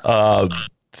 Unbelievable.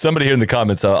 Somebody here in the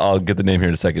comments, I'll get the name here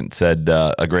in a second, said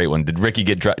a great one. Did Ricky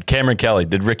Cameron Kelly,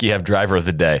 did Ricky have driver of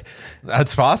the day?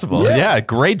 That's possible. Yeah,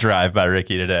 great drive by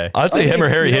Ricky today. I'd say him or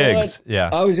Harry Higgs. Yeah.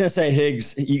 I was going to say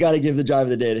Higgs. You got to give the drive of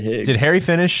the day to Higgs. Did Harry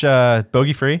finish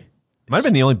bogey-free? Might have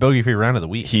been the only bogey-free round of the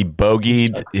week. He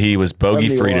bogeyed. He was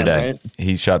bogey-free today. Right?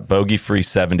 He shot bogey-free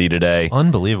 70 today.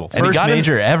 Unbelievable. First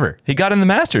major ever. He got in the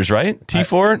Masters, right?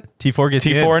 T4 gets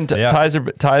T4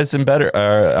 and ties and better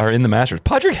are in the Masters.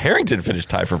 Padraig Harrington finished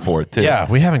tied for fourth, too.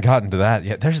 Yeah, we haven't gotten to that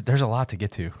yet. There's a lot to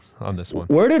get to on this one.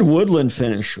 Where did Woodland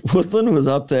finish? Woodland was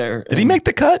up there. Did he make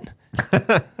the cut?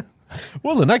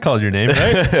 Woodland, I called your name,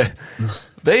 right?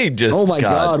 They just oh my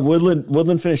God.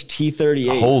 Woodland finished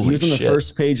T38. Holy he was on the shit.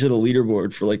 first page of the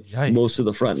leaderboard for like most of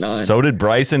the front nine. So did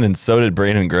Bryson, and so did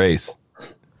Brandon Grace.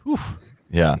 Oof.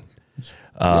 Yeah.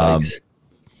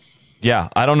 Yeah,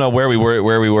 I don't know where we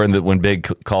were when Big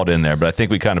called in there, but I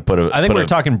think we kind of I think we're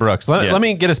talking Brooks. Let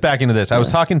me get us back into this. I was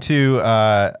talking to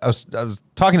I was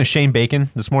talking to Shane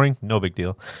Bacon this morning. No big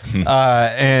deal.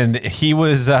 And he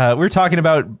was we were talking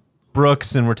about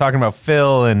Brooks, and we're talking about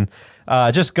Phil, and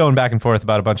just going back and forth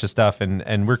about a bunch of stuff,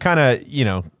 and we're kind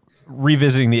of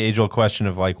revisiting the age-old question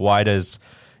of like why does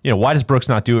Brooks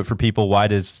not do it for people? Why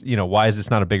is this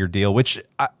not a bigger deal? Which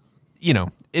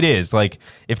it is. Like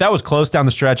if that was close down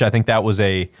the stretch, I think that was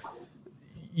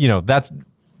that's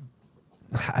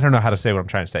I don't know how to say what I'm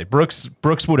trying to say. Brooks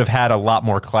would have had a lot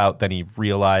more clout than he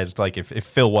realized. Like if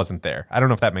Phil wasn't there, I don't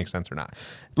know if that makes sense or not.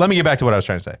 Let me get back to what I was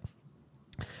trying to say.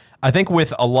 I think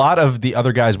with a lot of the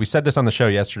other guys, we said this on the show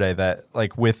yesterday, that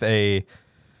like with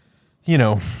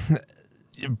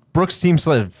Brooks seems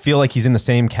to feel like he's in the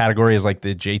same category as like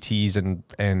the JTs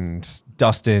and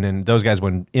Dustin and those guys,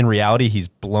 when in reality he's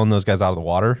blown those guys out of the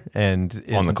water and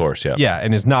on the course,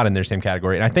 and is not in their same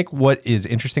category. And I think what is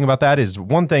interesting about that is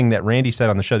one thing that Randy said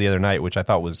on the show the other night, which I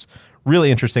thought was really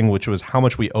interesting, which was how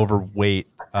much we overweight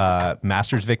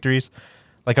Masters victories.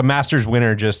 Like a Masters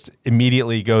winner just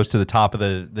immediately goes to the top of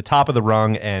the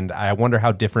rung, and I wonder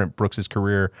how different Brooks's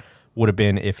career would have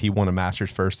been if he won a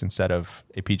Masters first instead of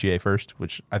a PGA first,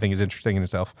 which I think is interesting in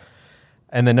itself.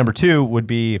 And then number two would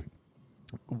be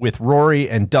with Rory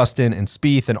and Dustin and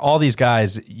Spieth and all these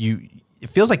guys. It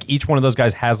feels like each one of those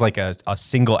guys has like a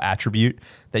single attribute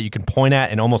that you can point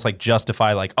at and almost like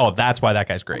justify like, oh, that's why that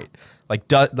guy's great. Like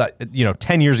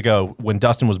 10 years ago when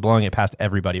Dustin was blowing it past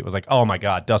everybody, it was like, oh my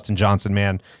God, Dustin Johnson,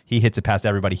 man, he hits it past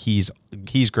everybody. He's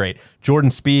great. Jordan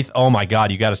Spieth, oh my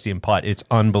God, you got to see him putt. It's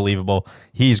unbelievable.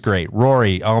 He's great.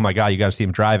 Rory, oh my God, you got to see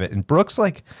him drive it. And Brooks,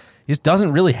 like, he just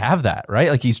doesn't really have that, right?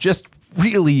 Like he's just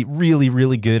really, really,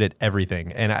 really good at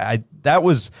everything. And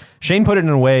Shane put it in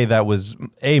a way that was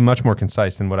A, much more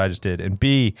concise than what I just did, and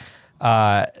B,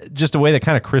 just a way that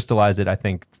kind of crystallized it, I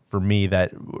think, for me,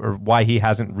 or why he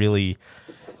hasn't really,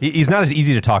 he's not as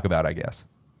easy to talk about, I guess.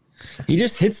 He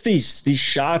just hits these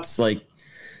shots, like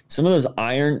some of those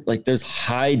like those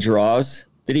high draws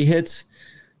that he hits.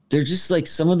 They're just like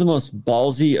some of the most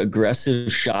ballsy,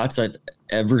 aggressive shots I've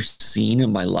ever seen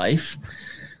in my life.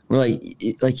 We're like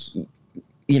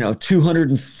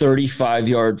 235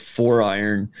 yard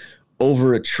 4-iron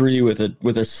over a tree with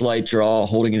a slight draw,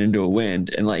 holding it into a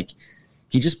wind, and like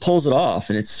he just pulls it off,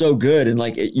 and it's so good, and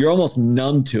like you're almost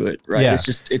numb to it, right? Yeah.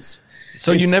 It's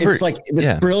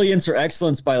brilliance or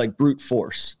excellence by like brute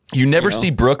force. You never see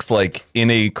Brooks like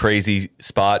in a crazy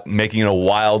spot making a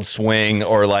wild swing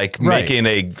or like making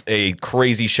a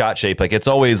crazy shot shape. Like it's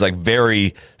always like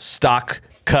very stock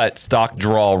cut stock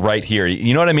draw right here.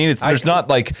 You know what I mean? There's not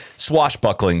like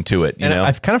swashbuckling to it. You know,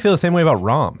 I kind of feel the same way about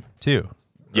Rom too.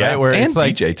 Yeah, right? Where and it's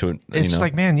like DJ to it. It's just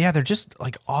like, man, yeah, they're just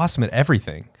like awesome at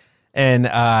everything. And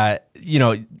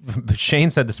Shane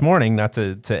said this morning, not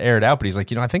to air it out, but he's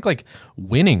like, I think like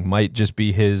winning might just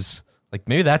be his, like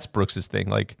maybe that's Brooks's thing.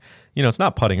 Like, it's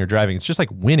not putting or driving; it's just like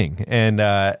winning. And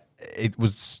it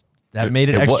was that made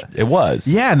it extra. It was,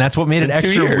 yeah, and that's what made it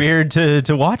extra 2 years. weird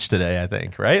to watch today. I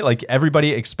think, right? Like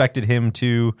everybody expected him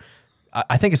to.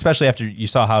 I think especially after you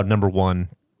saw how number 1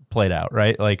 played out,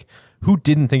 right? Like who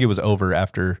didn't think it was over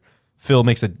after Phil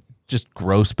makes a just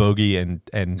gross bogey and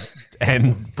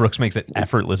Brooks makes an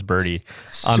effortless birdie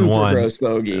on Super one gross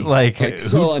bogey, like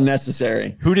so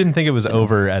unnecessary. Who didn't think it was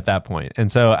over at that point? And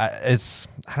so I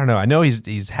don't know. I know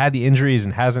he's had the injuries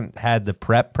and hasn't had the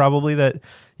prep probably that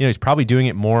he's probably doing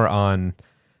it more on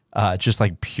just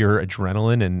like pure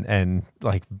adrenaline and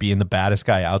like being the baddest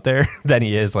guy out there than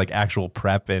he is like actual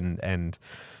prep and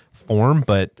form.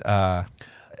 But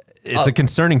it's a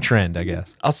concerning trend, I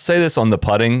guess. I'll say this on the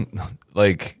putting,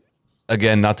 like,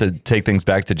 again, not to take things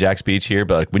back to Jack's Beach here,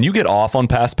 but like when you get off on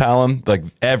Paspalum, like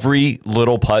every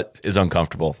little putt is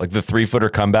uncomfortable. Like the 3-footer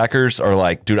comebackers are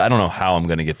like, dude, I don't know how I'm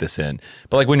going to get this in.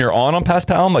 But like when you're on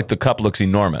Paspalum, like the cup looks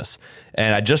enormous.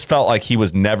 And I just felt like he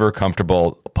was never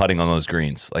comfortable putting on those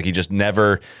greens. Like he just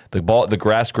never, the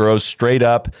grass grows straight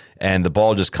up and the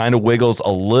ball just kind of wiggles a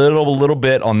little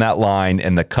bit on that line,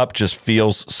 and the cup just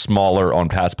feels smaller on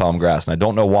Paspalum grass. And I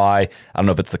don't know why. I don't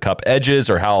know if it's the cup edges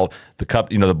or how the cup,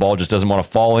 the ball just doesn't want to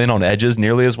fall in on edges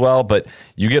nearly as well. But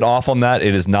you get off on that,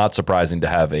 it is not surprising to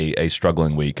have a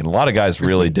struggling week. And a lot of guys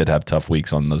really did have tough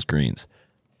weeks on those greens.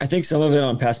 I think some of it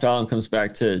on Paspalum comes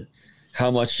back to how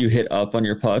much you hit up on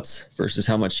your putts versus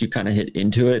how much you kind of hit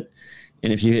into it.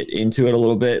 And if you hit into it a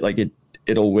little bit, like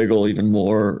it'll wiggle even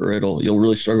more, or you'll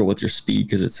really struggle with your speed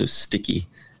because it's so sticky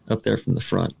up there from the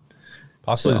front.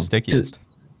 Possibly the stickiest.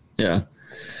 Yeah.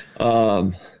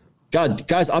 God,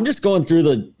 guys, I'm just going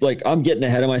through I'm getting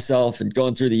ahead of myself and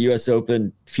going through the US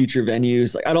Open future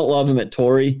venues. Like I don't love him at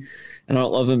Torrey and I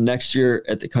don't love him next year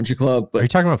at the Country Club. But are you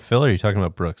talking about Phil or are you talking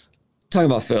about Brooks? Talking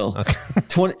about Phil. Okay.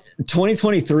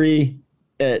 2023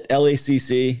 at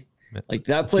LACC. Like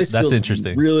that place that's feels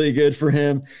interesting. Really good for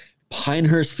him.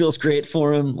 Pinehurst feels great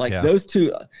for him. Like those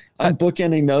two, I'm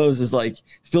bookending those as like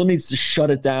Phil needs to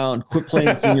shut it down, quit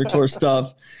playing senior tour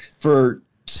stuff for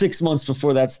 6 months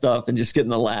before that stuff and just get in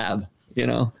the lab,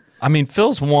 I mean,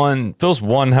 Phil's won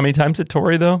how many times at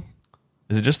Torrey though?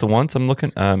 Is it just the once? I'm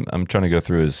looking. I'm trying to go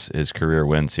through his career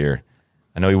wins here.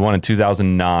 I know he won in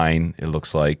 2009. It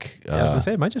looks like. I was gonna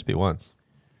say it might just be once.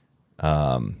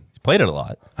 He's played it a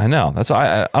lot. I know. That's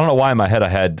why I don't know why in my head I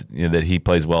had that he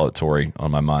plays well at Torrey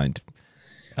on my mind.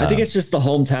 I think it's just the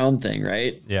hometown thing,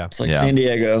 right? Yeah, it's like San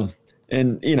Diego,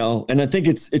 and and I think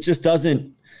it just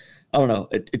doesn't. I don't know.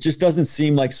 It just doesn't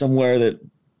seem like somewhere that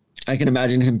I can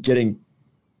imagine him getting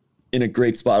in a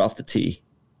great spot off the tee,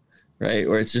 right?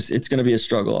 Or it's going to be a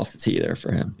struggle off the tee there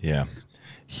for him. Yeah.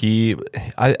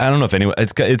 I don't know if anyone,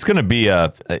 it's going to be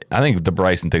I think the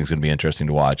Bryson thing is going to be interesting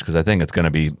to watch because I think it's going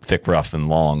to be thick, rough, and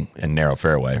long and narrow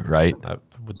fairway, right? I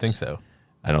would think so.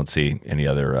 I don't see any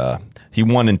other. He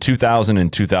won in 2000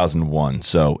 and 2001,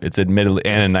 so it's admittedly,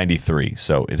 and in 93,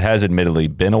 so it has admittedly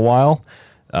been a while.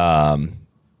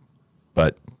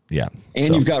 But yeah.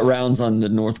 And you've got rounds on the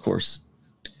North Course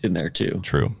in there too.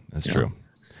 True. That's true.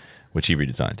 Which he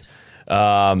redesigned.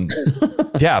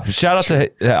 Yeah, shout out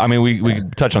to, I mean, we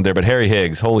touched on there, but Harry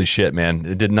Higgs, holy shit, man.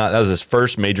 That was his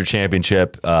first major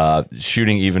championship,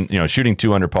 shooting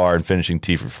 2 under par and finishing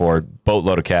T for 4,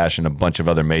 boatload of cash and a bunch of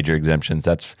other major exemptions.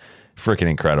 That's freaking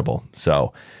incredible.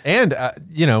 So, and,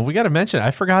 we got to mention,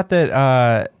 I forgot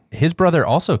that, his brother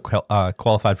also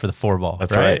qualified for the 4-ball.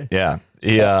 That's right. Yeah.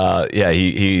 He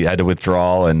had to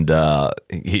withdraw, and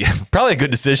he probably a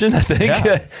good decision, I think.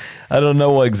 Yeah. I don't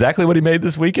know exactly what he made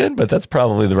this weekend, but that's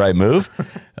probably the right move.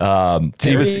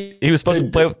 He was supposed to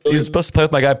play. He was supposed to play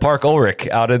with my guy Park Ulrich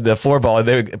out in the 4-ball,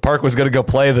 and Park was going to go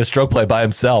play the stroke play by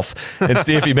himself and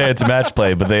see if he made it to match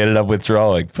play, but they ended up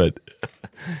withdrawing. But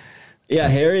yeah,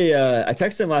 Harry, I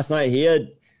texted him last night. He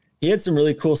had some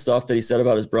really cool stuff that he said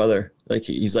about his brother. Like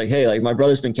he's like, hey, like my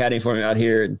brother's been caddying for me out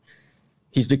here, and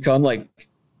he's become like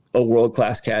a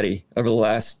world-class caddy over the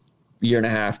last year and a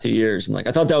half, 2 years. And like,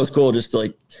 I thought that was cool just to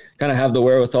like kind of have the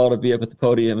wherewithal to be up at the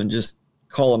podium and just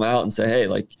call him out and say, hey,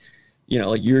 like,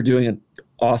 like you're doing an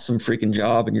awesome freaking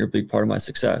job and you're a big part of my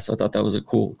success. So I thought that was a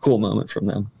cool moment from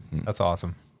them. That's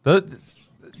awesome.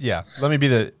 Yeah. Let me be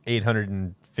the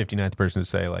 859th person to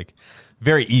say like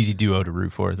very easy duo to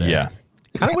root for there. Yeah.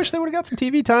 Kind of wish they would have got some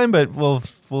TV time, but we'll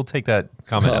take that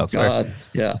comment elsewhere. God,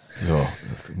 yeah. So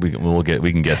we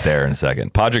can get there in a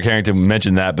second. Padraig Harrington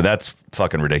mentioned that, but that's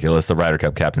fucking ridiculous. The Ryder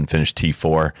Cup captain finished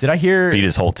T4. Did I hear beat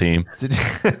his whole team?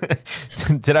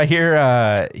 Did I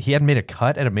hear he hadn't made a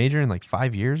cut at a major in like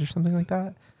 5 years or something like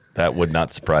that? That would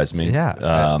not surprise me. Yeah,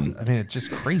 I mean it's just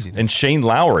crazy. And Shane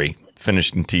Lowry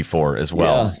finished in T4 as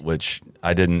well, which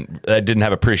I didn't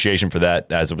have appreciation for that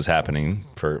as it was happening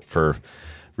for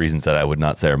reasons that I would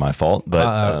not say are my fault.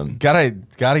 But gotta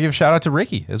give a shout out to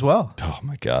Ricky as well. Oh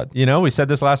my God! We said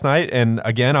this last night, and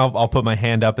again, I'll put my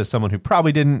hand up as someone who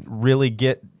probably didn't really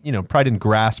get, probably didn't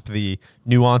grasp the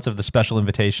nuance of the special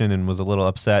invitation, and was a little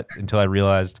upset until I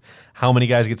realized how many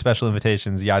guys get special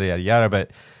invitations, yada yada yada.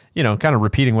 But kind of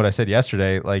repeating what I said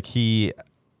yesterday, like he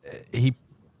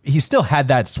still had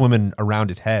that swimming around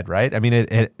his head, right? I mean,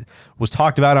 it was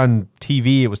talked about on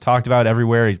TV. It was talked about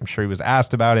everywhere. I'm sure he was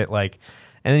asked about it.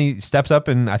 And then he steps up,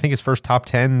 and I think his first top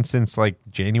 10 since like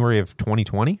January of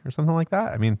 2020 or something like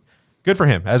that. I mean, good for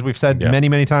him. As we've said many,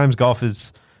 many times, golf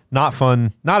is not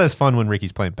as fun when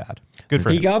Ricky's playing bad. Good for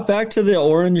him. He got back to the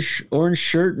orange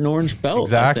shirt and orange belt.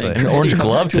 Exactly. I think, and right? orange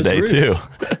glove today too.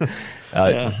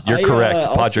 You're correct.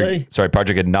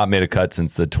 Padraig had not made a cut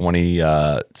since the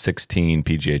 2016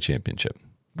 PGA Championship,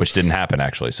 which didn't happen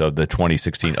actually. So the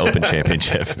 2016 Open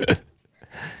Championship.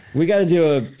 We got to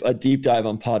do a deep dive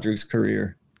on Padraig's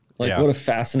career. What a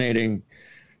fascinating,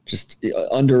 just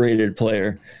underrated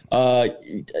player.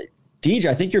 Deej,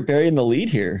 I think you're burying the lead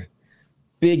here.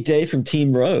 Big day from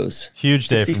Team Rose. Huge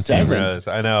day from Team Rose.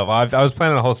 I know. I was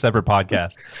planning a whole separate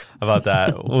podcast about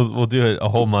that. We'll do a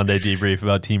whole Monday debrief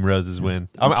about Team Rose's win.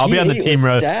 I'll be on the Team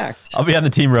Rose. Stacked. I'll be on the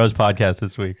Team Rose podcast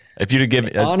this week. If you'd give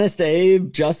Honest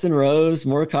Abe, Justin Rose,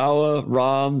 Morikawa,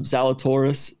 Rahm,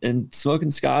 Zalatoris, and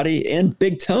Smoking Scotty, and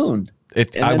Big Tone.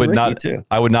 I would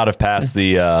not have passed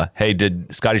the hey,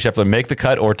 did Scotty Scheffler make the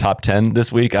cut or top 10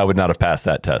 this week? I would not have passed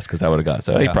that test because I would have got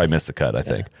he probably missed the cut. I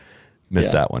think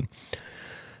missed that one.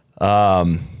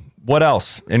 What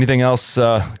else? Anything else?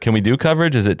 Can we do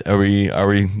coverage? Are we? I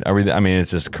mean,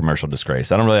 it's just a commercial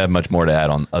disgrace. I don't really have much more to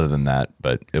add on other than that,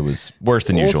 but it was worse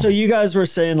than usual. So you guys were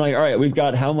saying all right, we've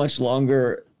got how much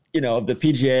longer, of the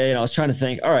PGA, and I was trying to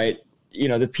think, all right,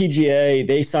 the PGA,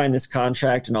 they signed this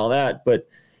contract and all that, but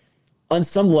on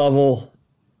some level,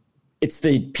 it's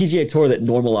the PGA Tour that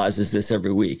normalizes this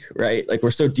every week, right? Like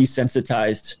we're so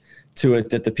desensitized to it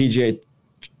that the PGA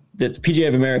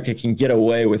of America can get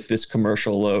away with this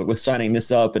commercial load, with signing this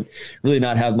up and really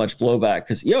not have much blowback.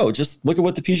 Because, just look at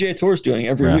what the PGA Tour is doing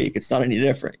every week. It's not any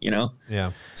different,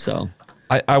 Yeah. So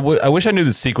I wish I knew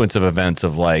the sequence of events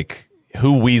of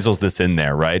who weasels this in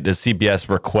there, right? Does CBS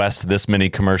request this many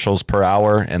commercials per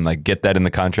hour and get that in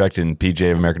the contract, and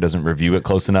PGA of America doesn't review it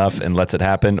close enough and lets it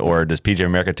happen? Or does PGA of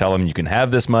America tell them you can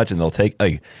have this much and they'll take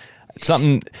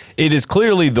something? It is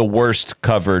clearly the worst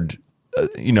covered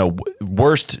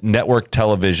worst network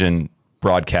television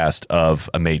broadcast of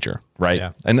a major, right?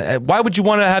 Yeah. And why would you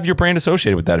want to have your brand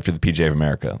associated with that if you're the PGA of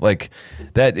America?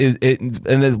 That is it.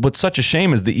 And what's such a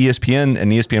shame is the ESPN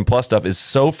and ESPN Plus stuff is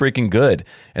so freaking good,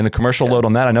 and the commercial load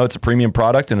on that. I know it's a premium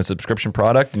product and a subscription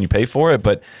product, and you pay for it,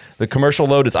 but the commercial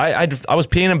load is. I was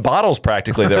peeing in bottles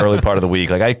practically the early part of the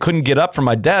week. I couldn't get up from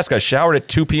my desk. I showered at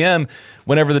 2 p.m.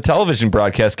 whenever the television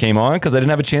broadcast came on because I didn't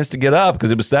have a chance to get up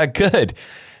because it was that good.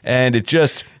 And it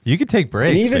just... You could take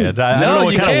breaks, man. I don't know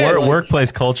what kind of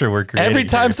workplace culture we're creating. Every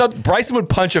time Bryson would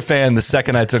punch a fan the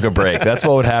second I took a break. That's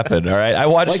what would happen, all right? I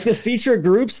watched... the feature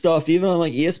group stuff, even on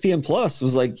ESPN Plus,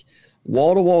 was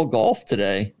wall-to-wall golf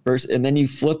today. And then you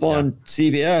flip on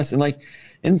CBS.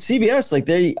 And CBS,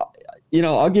 they...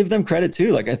 I'll give them credit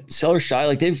too. Seller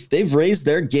Shy, they've raised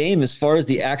their game as far as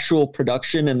the actual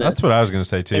production and that's what I was going to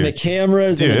say too. And the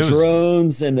cameras and the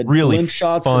drones and the really limp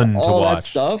shots and all that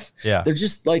stuff. Yeah, they're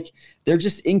just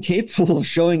incapable of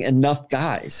showing enough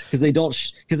guys because they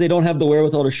don't have the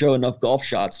wherewithal to show enough golf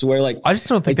shots to where I just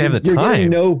don't think they have the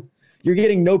time. You're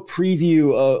getting no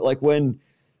preview of when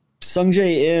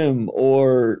Sungjae Im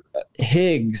or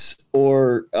Higgs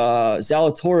or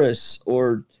Zalatoris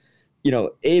or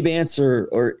Abe Answer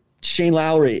or Shane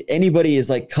Lowry, anybody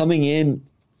is coming in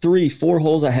 3-4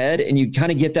 holes ahead, and you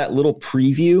kind of get that little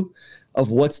preview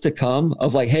of what's to come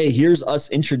of hey, here's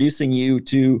us introducing you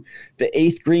to the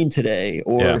 8th green today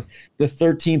or the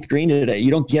 13th green today. You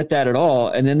don't get that at all.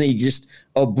 And then they just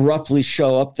abruptly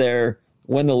show up there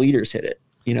when the leaders hit it,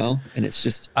 and it's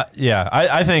just,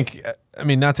 I think,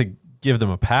 not to give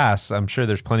them a pass. I'm sure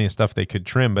there's plenty of stuff they could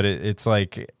trim, but it's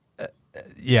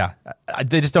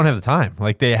they just don't have the time.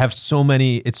 They have so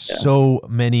many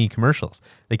commercials.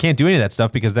 They can't do any of that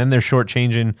stuff because then they're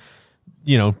shortchanging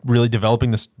really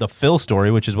developing the Phil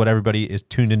story, which is what everybody is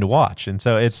tuned in to watch. And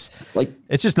so it's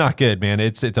just not good, man.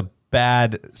 It's a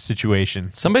bad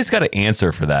situation. Somebody's got to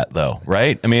answer for that, though,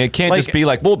 right? I mean, it can't just be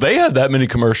like, well, they have that many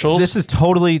commercials. This is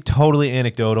totally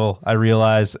anecdotal. I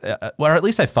realize, or at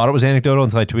least I thought it was anecdotal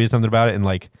until I tweeted something about it, and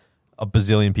like a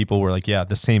bazillion people were like, yeah,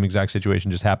 the same exact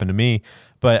situation just happened to me.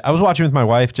 But I was watching with my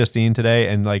wife, Justine, today,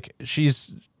 and like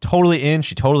she's totally in.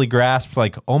 She totally grasps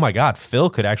like, oh my God, Phil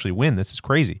could actually win. This is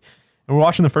crazy. And we're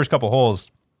watching the first couple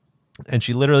holes, and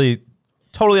she literally,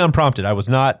 totally unprompted, I was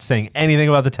not saying anything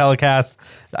about the telecast.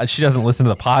 She doesn't listen to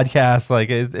the podcast. Like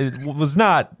it was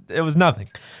nothing.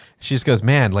 She just goes,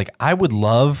 man, like I would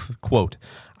love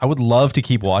to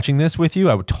keep watching this with you.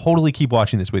 I would totally keep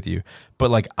watching this with you.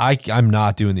 But like I'm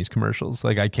not doing these commercials.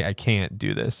 Like I can't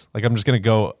do this. Like I'm just gonna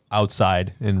go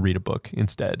outside and read a book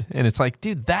instead. And it's like,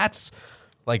 dude, that's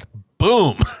like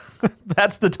boom.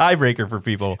 That's the tiebreaker for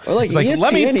people. Or it's like,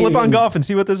 let me flip on golf and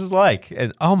see what this is like.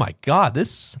 And oh my God,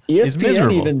 this is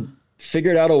miserable. Even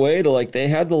figured out a way to like, they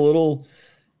had the little,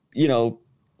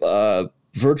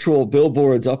 virtual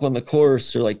billboards up on the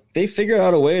course, or like they figured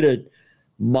out a way to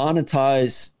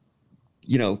monetize,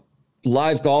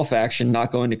 live golf action,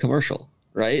 not going to commercial.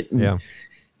 Right. And yeah.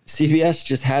 CBS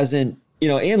just hasn't,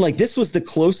 and like this was the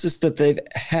closest that they've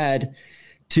had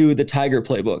to the Tiger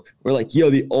playbook. We're like,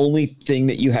 the only thing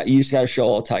that you just got to show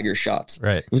all Tiger shots.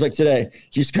 Right. It was like today,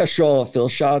 you just got to show all Phil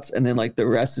shots, and then like the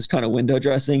rest is kind of window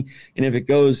dressing. And if it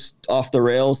goes off the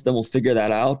rails, then we'll figure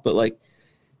that out. But like,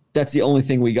 that's the only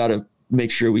thing we got to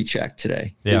make sure we check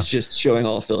today. Yeah. Is just showing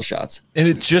all Phil shots. And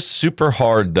it's just super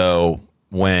hard though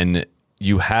when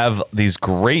you have these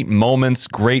great moments,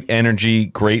 great energy,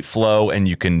 great flow, and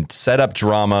you can set up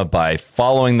drama by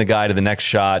following the guy to the next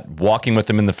shot, walking with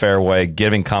him in the fairway,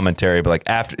 giving commentary. But like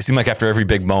it seemed like after every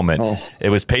big moment, it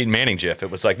was Peyton Manning gif.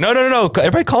 It was like, no,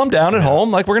 everybody calm down at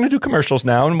home. Like we're gonna do commercials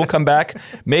now, and we'll come back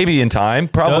maybe in time,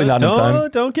 probably not in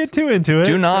time. Don't get too into it.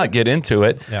 Do not get into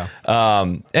it. Yeah.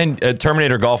 And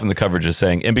Terminator Golf in the coverage is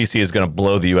saying NBC is going to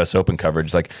blow the U.S. Open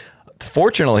coverage. Like,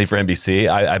 fortunately for NBC,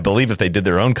 I believe if they did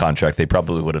their own contract, they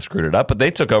probably would have screwed it up. But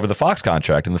they took over the Fox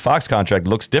contract, and the Fox contract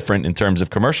looks different in terms of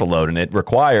commercial load, and it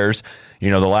requires, the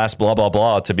last blah blah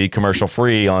blah to be commercial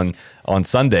free on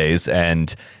Sundays.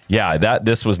 And yeah,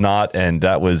 this was not, and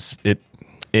that was it.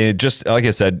 It just, like I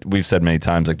said, we've said many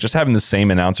times, like just having the same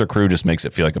announcer crew just makes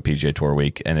it feel like a PGA Tour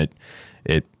week, and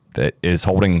it is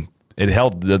holding. It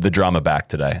held the drama back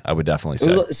today, I would definitely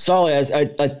say. It was solid.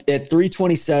 At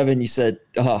 3:27, you said,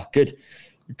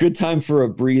 good time for a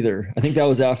breather. I think that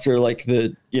was after like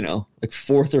the,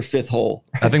 fourth or fifth hole.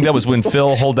 I think that was when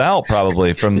Phil holed out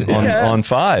probably on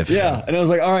 5. Yeah. And I was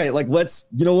like, all right, like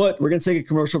you know what? We're going to take a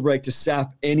commercial break to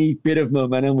sap any bit of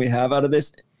momentum we have out of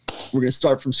this. We're going to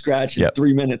start from scratch in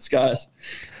 3 minutes, guys.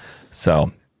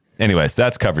 So anyways,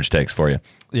 that's coverage takes for you.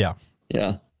 Yeah.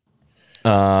 Yeah.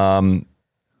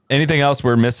 Anything else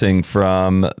we're missing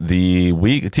from the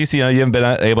week? TC, you haven't been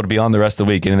able to be on the rest of the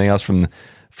week. Anything else from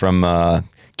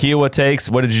Kiowa takes?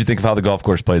 What did you think of how the golf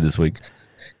course played this week?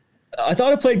 I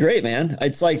thought it played great, man.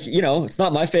 It's like, it's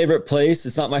not my favorite place.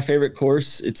 It's not my favorite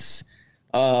course. It's,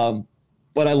 but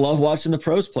I love watching the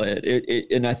pros play it.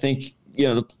 And I think,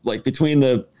 like between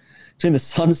the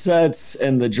sunsets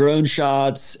and the drone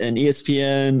shots and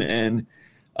ESPN and,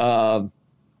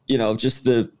 just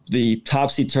the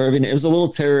topsy-turvy. It was a little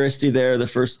terroristy there the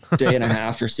first day and a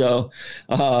half or so.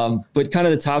 But kind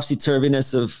of the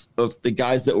topsy-turviness of the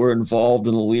guys that were involved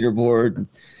in the leaderboard,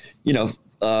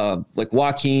 like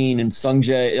Joaquin and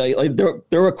Sungjae. Like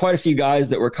there were quite a few guys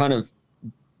that were kind of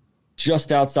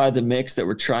just outside the mix that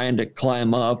were trying to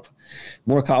climb up.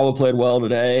 Morikawa played well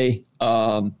today.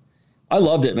 I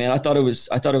loved it, man. I thought it was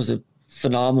a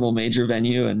phenomenal major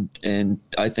venue, and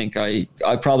I think I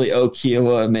probably owe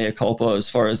Kiowa a mea culpa as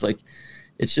far as like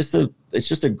it's just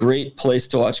a great place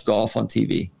to watch golf on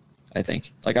TV. I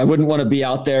think like I wouldn't want to be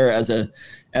out there as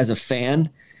a fan,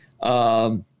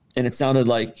 and it sounded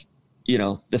like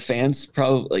the fans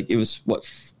probably like it was what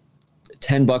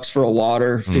 $10 for a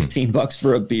water, $15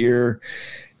 for a beer.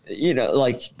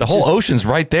 Like the whole ocean's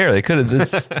right there. They could have.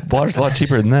 This water's a lot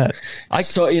cheaper than that.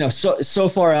 So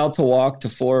far out to walk to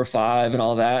 4 or 5 and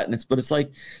all that. And it's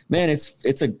like, man,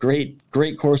 it's a great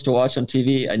course to watch on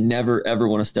TV. I never ever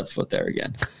want to step foot there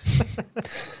again.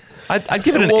 I'd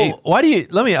give it an 8. Why do you?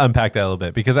 Let me unpack that a little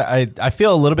bit because I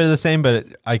feel a little bit of the same, but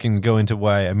I can go into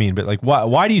why I mean. But like,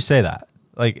 why do you say that?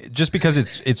 Like, just because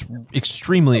it's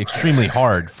extremely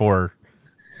hard for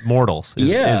mortals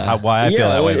is why I feel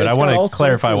that way, but I want to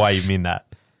clarify why you mean that.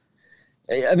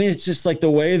 I mean, it's just like the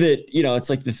way that, it's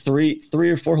like the three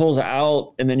or 4 holes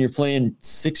out and then you're playing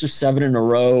 6 or 7 in a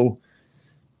row.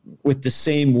 with the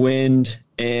same wind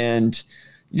and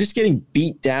just getting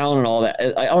beat down and all that.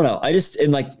 I don't know.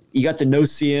 And like, you got the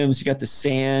no-see-ums, you got the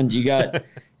sand, you got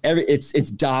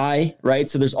it's dye, right?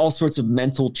 So there's all sorts of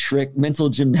mental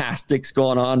gymnastics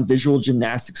going on, visual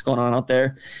gymnastics going on out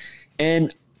there.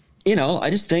 And, I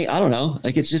just think, I don't know,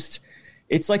 like, it's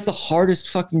like the hardest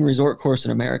fucking resort course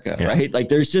in America, right? Like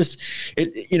there's just,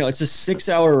 it's a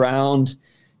 6-hour round.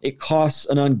 It costs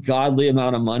an ungodly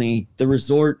amount of money. The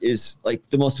resort is like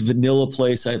the most vanilla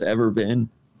place I've ever been,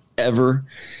 ever.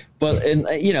 But, and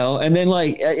then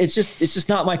like, it's just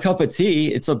not my cup of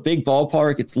tea. It's a big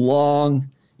ballpark. It's long,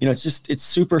 it's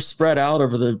super spread out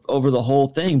over the whole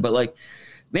thing. But like,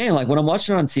 man, like when I'm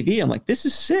watching it on TV, I'm like, this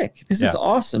is sick. This is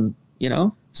awesome.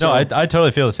 So, no, I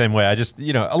totally feel the same way. I just,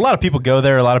 a lot of people go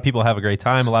there. A lot of people have a great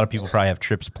time. A lot of people probably have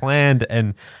trips planned.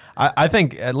 And I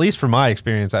think, at least from my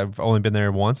experience, I've only been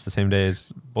there once, the same day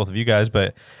as both of you guys.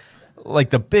 But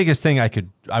like the biggest thing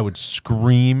I would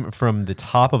scream from the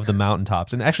top of the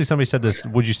mountaintops. And actually somebody said this,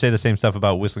 would you say the same stuff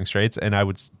about Whistling Straits? And I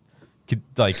could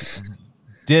like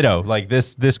ditto, like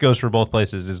this goes for both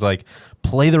places, is like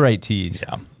play the right tees.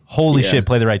 Yeah. Holy shit,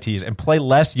 play the right tees and play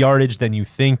less yardage than you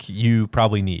think you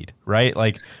probably need, right?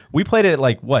 Like we played it at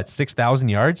like 6,000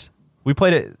 yards? We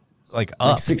played it like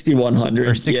up. Like 6,100.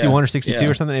 Or 61 or 62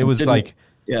 or something. It was like,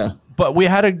 yeah. But we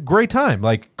had a great time,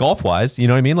 like golf-wise, you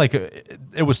know what I mean? Like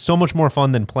it was so much more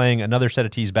fun than playing another set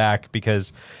of tees back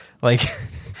because like,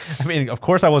 I mean, of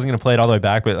course I wasn't going to play it all the way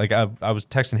back, but like I was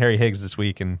texting Harry Higgs this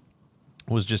week and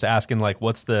was just asking like,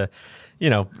 what's the,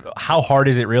 how hard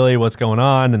is it really? What's going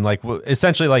on? And like,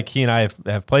 essentially like he and I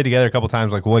have played together a couple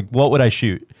times. Like what would I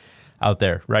shoot out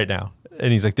there right now?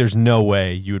 And he's like, there's no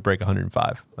way you would break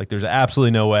 105. Like there's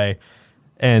absolutely no way.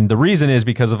 And the reason is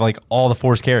because of like all the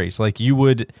force carries. Like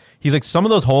he's like, some of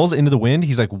those holes into the wind,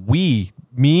 he's like, me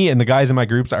and the guys in my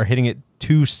groups are hitting it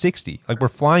 260. Like we're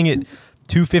flying it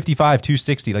 255,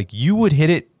 260. Like you would hit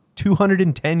it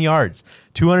 210 yards,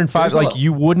 205. Like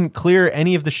you wouldn't clear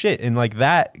any of the shit. And like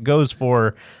that goes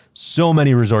for so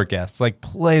many resort guests. Like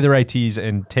play the right tees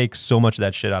and take so much of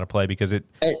that shit out of play because it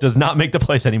does not make the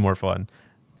place any more fun.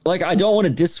 Like, I don't want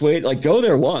to dissuade, like go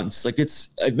there once. Like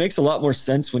it makes a lot more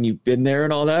sense when you've been there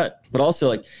and all that. But also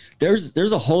like there's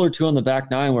a hole or two on the back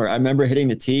nine where I remember hitting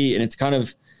the tee and it's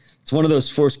one of those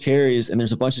forced carries and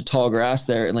there's a bunch of tall grass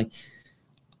there. And like,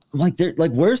 I'm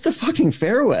like, where's the fucking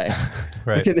fairway?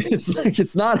 Right. Like, it's like,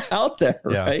 it's not out there.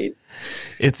 Yeah. Right.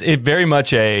 It's very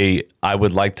much I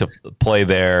would like to play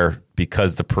there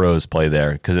because the pros play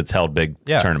there because it's held big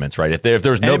tournaments, right? If there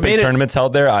was no big tournaments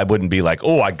held there, I wouldn't be like,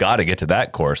 oh, I got to get to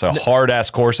that course. A hard ass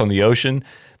course on the ocean.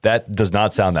 That does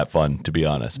not sound that fun, to be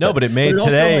honest. No, but it made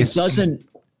today.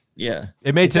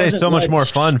 It made today so much more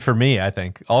fun for me, I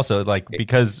think. Also, like,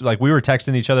 because like we were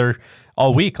texting each other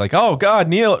all week, like, oh God,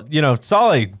 Neil,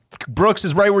 Solly, Brooks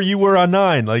is right where you were on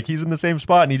 9. Like he's in the same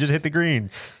spot and he just hit the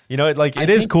green. It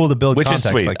is cool to build context, which is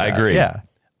sweet. Like that. I agree. Yeah.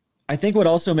 I think what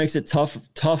also makes it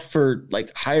tough for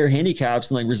like higher handicaps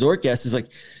and like resort guests is like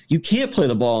you can't play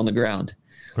the ball on the ground.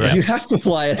 Right. Like, you have to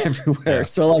fly it everywhere. Yeah.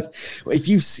 So like if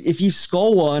you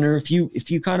skull one or if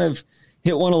you kind of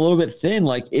hit one a little bit thin,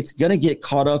 like it's gonna get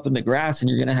caught up in the grass and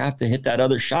you're gonna have to hit that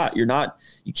other shot.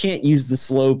 You can't use the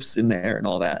slopes in there and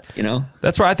all that,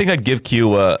 That's where I think I'd give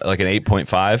Q like an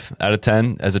 8.5 out of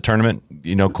 10 as a tournament,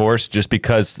 course, just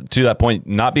because to that point,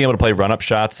 not being able to play run up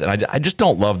shots. And I just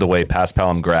don't love the way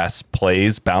Paspalum grass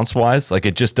plays bounce wise. Like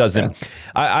it just doesn't,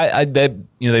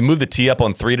 they moved the tee up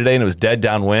on 3 today and it was dead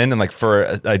downwind. And like for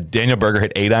a Daniel Berger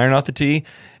hit 8-iron off the tee.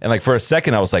 And like for a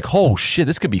second I was like, oh shit,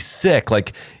 this could be sick.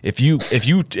 Like if you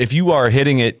are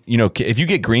hitting it, if you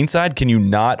get greenside, can you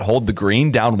not hold the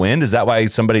green downwind? Is that why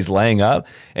somebody's laying up?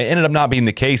 It ended up not being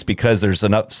the case because there's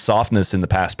enough softness in the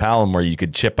Paspalum where you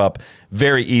could chip up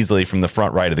very easily from the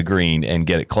front right of the green and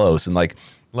get it close. And like,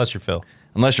 unless you're Phil.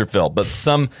 But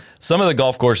some of the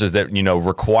golf courses that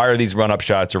require these run up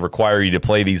shots or require you to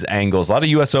play these angles, a lot of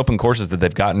U.S. Open courses that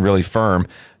they've gotten really firm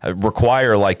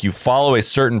require like you follow a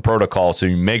certain protocol so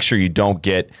you make sure you don't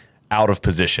get out of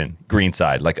position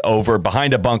greenside, like over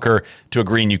behind a bunker to a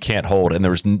green you can't hold, and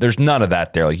there's none of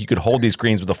that there. Like you could hold these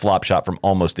greens with a flop shot from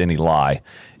almost any lie.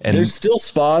 And there's still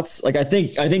spots like I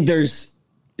think there's.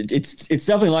 It's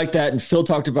definitely like that, and Phil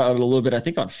talked about it a little bit. I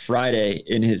think on Friday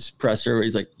in his presser, where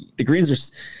he's like, the greens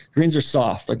are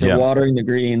soft, like they're watering the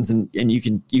greens, and you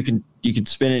can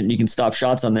spin it and you can stop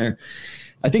shots on there.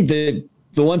 I think the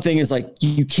one thing is like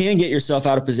you can get yourself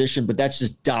out of position, but that's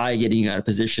just dye getting you out of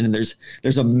position. And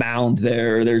there's a mound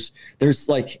there. There's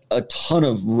like a ton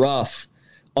of rough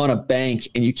on a bank,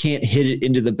 and you can't hit it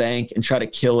into the bank and try to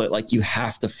kill it. Like you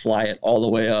have to fly it all the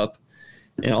way up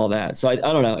and all that. So I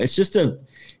don't know. It's just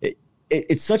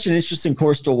it's such an interesting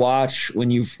course to watch when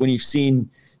you've seen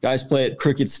guys play at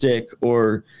Crooked Stick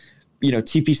or,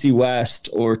 TPC West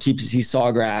or TPC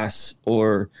Sawgrass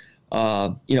or,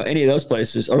 any of those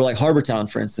places, or like Harbortown,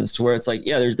 for instance, to where it's like,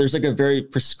 yeah, there's like a very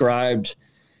prescribed,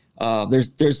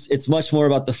 it's much more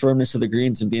about the firmness of the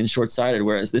greens and being short-sighted.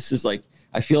 Whereas this is like,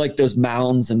 I feel like those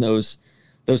mounds and those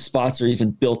spots are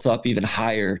even built up even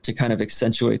higher to kind of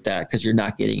accentuate that, because you're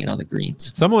not getting it on the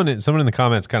greens. Someone in the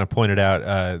comments kind of pointed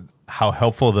out how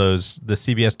helpful the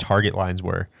CBS target lines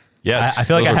were. Yes, I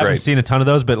feel like I haven't seen a ton of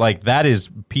those, but like that is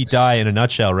Pete Dye in a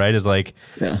nutshell, right? Is like,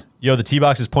 the tee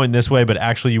box is pointing this way, but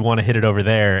actually you want to hit it over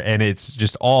there, and it's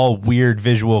just all weird,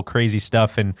 visual, crazy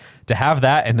stuff. And to have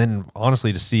that, and then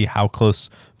honestly to see how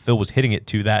close Phil was hitting it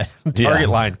to that target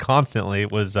line constantly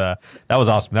was that was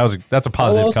awesome. That's a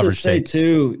positive coverage. I'll also say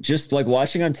too, just like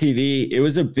watching on TV, it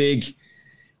was a big.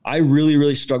 I really,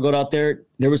 really struggled out there.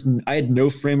 I had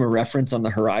no frame of reference on the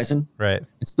horizon, right?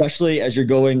 Especially as you're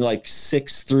going like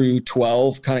 6 through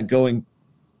 12, kind of going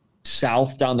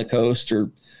south down the coast,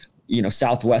 or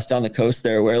southwest down the coast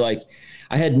there, where like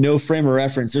I had no frame of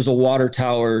reference. There's a water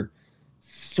tower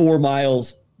 4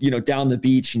 miles, down the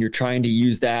beach, and you're trying to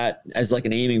use that as like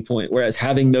an aiming point. Whereas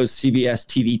having those CBS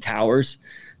TV towers,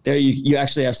 there you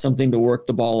actually have something to work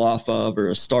the ball off of,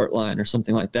 or a start line or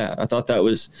something like that. I thought that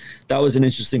was an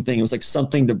interesting thing. It was like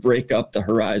something to break up the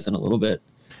horizon a little bit.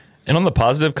 And on the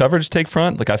positive coverage take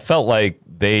front, like I felt like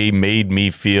they made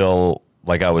me feel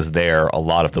like I was there a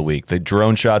lot of the week. The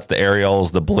drone shots, the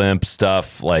aerials, the blimp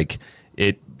stuff, like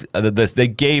they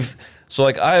gave. So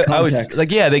like I was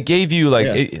like, yeah, they gave you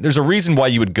like, there's a reason why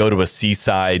you would go to a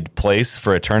seaside place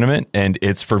for a tournament, and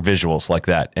it's for visuals like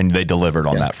that. And they delivered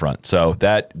on that front. So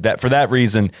that for that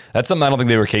reason, that's something I don't think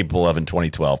they were capable of in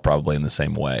 2012, probably in the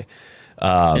same way. We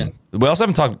also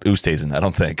haven't talked Oosthuizen, I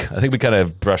don't think. I think we kind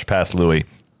of brushed past Louis.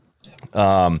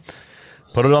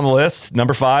 Put it on the list.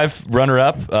 Number 5,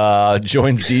 runner-up,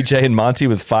 joins DJ and Monty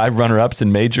with 5 runner-ups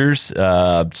in majors,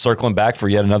 circling back for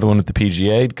yet another one at the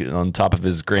PGA on top of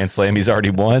his Grand Slam he's already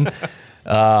won.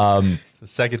 The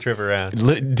second trip around.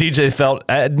 DJ felt,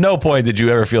 at no point did you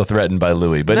ever feel threatened by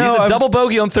Louis, but he's a double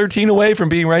bogey on 13 away from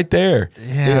being right there.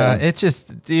 Yeah, it's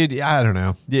just, dude, I don't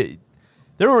know.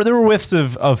 There were whiffs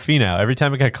of Finau. Every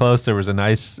time it got close, there was a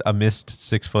missed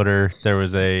 6-footer. There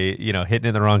was a, hitting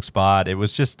in the wrong spot. It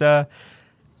was just,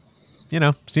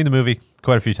 seen the movie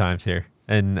quite a few times here.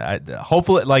 And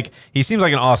hopefully, like, he seems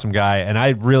like an awesome guy, and I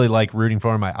really like rooting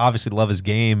for him. I obviously love his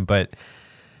game, but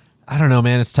I don't know,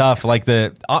 man. It's tough. Like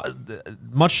the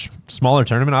much smaller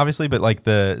tournament, obviously, but like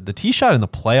the tee shot in the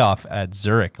playoff at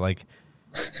Zurich, like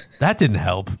that didn't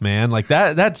help, man. Like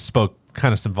that spoke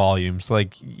kind of some volumes.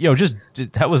 Like,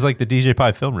 that was like the DJ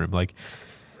Pie film room. Like,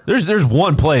 there's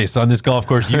one place on this golf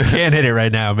course you can't hit it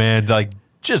right now, man. Like,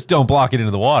 just don't block it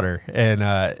into the water. And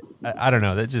I don't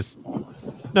know. That just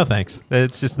no thanks.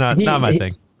 It's just not my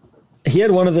thing. He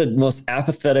had one of the most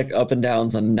apathetic up and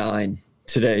downs on 9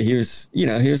 today. He was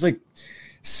like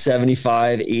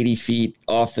 75, 80 feet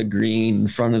off the green in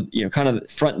front of, kind of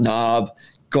front knob,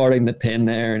 guarding the pin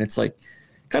there. And it's like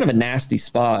kind of a nasty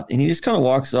spot. And he just kind of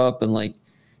walks up and like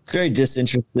very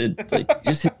disinterested, like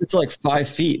just hits like 5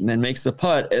 feet and then makes the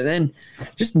putt. And then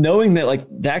just knowing that like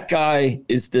that guy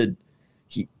is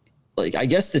I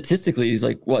guess statistically he's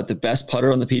like the best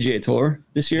putter on the PGA Tour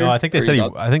this year. No, I think they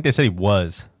said he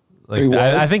was. Like,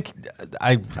 I think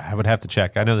I would have to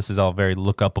check. I know this is all very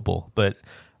look upable, but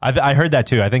I heard that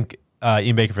too. I think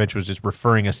Ian Baker Finch was just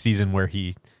referring a season where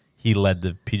he led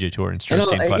the PGA Tour in strokes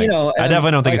gained putting. I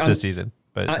definitely don't think it's this season,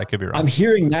 but I could be wrong. I'm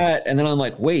hearing that, and then I'm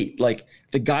like, wait, like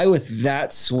the guy with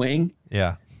that swing,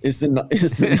 is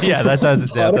the yeah, that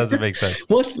doesn't make sense.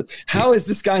 How is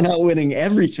this guy not winning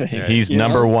everything? He's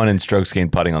number 1 in strokes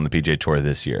gained putting on the PGA Tour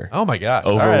this year. Oh my god,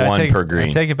 over right, 1 per green. I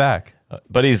take it back.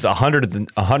 But he's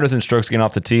 100th in strokes gained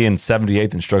off the tee and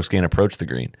 78th in strokes gained approach the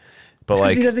green. But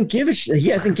like he doesn't give a shit. He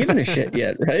hasn't given a shit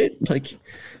yet, right? Like he's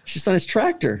just on his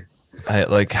tractor.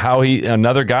 Like how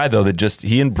another guy though that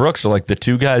he and Brooks are like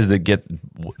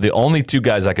the only 2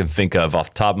 guys I can think of off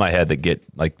the top of my head that get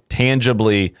like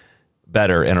tangibly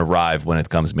better and arrive when it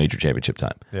comes major championship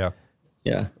time.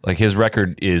 Yeah. Like his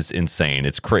record is insane.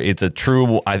 It's a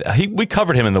true. We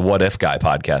covered him in the What If Guy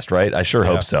podcast, right? I sure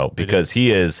hope so, because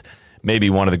he is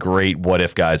maybe one of the great what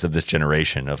if guys of this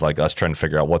generation, of like us trying to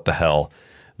figure out what the hell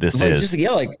this is.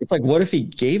 It's like what if he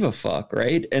gave a fuck,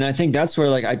 right? And I think that's where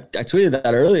like I tweeted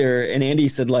that earlier, and Andy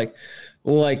said like,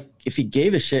 well, like if he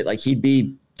gave a shit, like he'd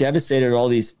be devastated at all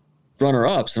these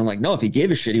runner-ups. And I'm like, no, if he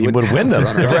gave a shit, he would win them.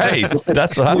 Right.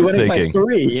 That's what I was thinking.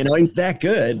 3, he's that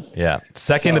good. Yeah.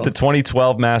 Second at the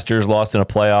 2012 Masters, lost in a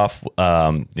playoff,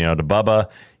 to Bubba.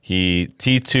 He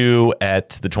T2 at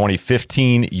the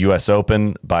 2015 U.S.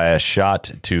 Open by a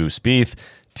shot to Spieth.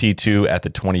 T2 at the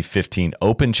 2015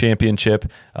 Open Championship,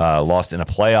 lost in a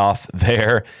playoff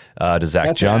there to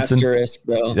Zach Johnson. Asterisk,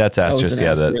 though. That's asterisk, That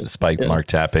was an the spike mark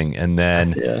tapping. And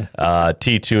then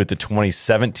T2 at the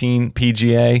 2017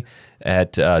 PGA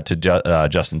to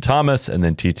Justin Thomas, and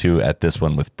then T2 at this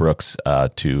one with Brooks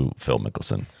to Phil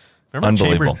Mickelson. Remember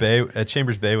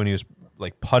Chambers Bay when he was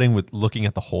like putting with looking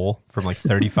at the hole from like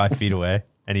 35 feet away,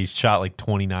 and he shot like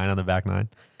 29 on the back nine.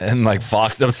 And like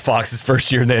that was Fox's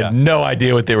first year, and they had no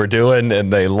idea what they were doing,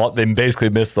 and they basically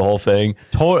missed the whole thing.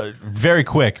 Very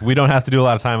quick. We don't have to do a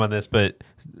lot of time on this, but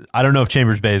I don't know if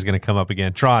Chambers Bay is going to come up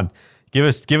again. Tron, give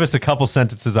us a couple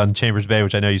sentences on Chambers Bay,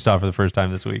 which I know you saw for the first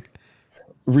time this week.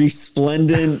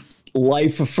 Resplendent,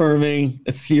 life-affirming,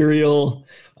 ethereal.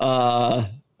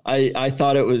 I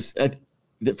thought it was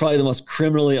probably the most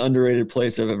criminally underrated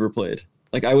place I've ever played.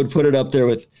 Like, I would put it up there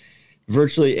with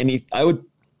virtually any. I would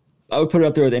put it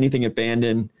up there with anything at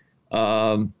Bandon.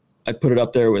 I'd put it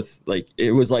up there with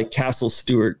it was like Castle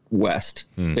Stewart West,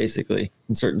 basically,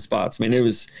 in certain spots. I mean, it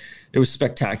was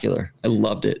spectacular. I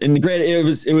loved it, and great. It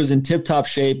was in tip-top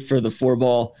shape for the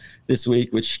 4-ball this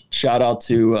week. Which shout out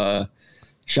to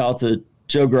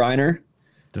Joe Greiner.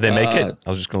 Did they make it? I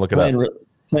was just gonna look it up.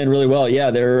 Playing really well.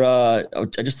 Yeah, they're. I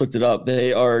just looked it up.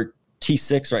 They are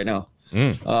T6 right now.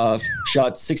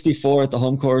 Shot 64 at the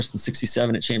home course and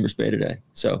 67 at Chambers Bay today.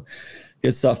 So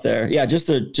good stuff there. Yeah, just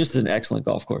an excellent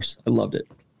golf course. I loved it.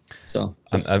 So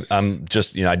I'm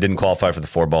just, I didn't qualify for the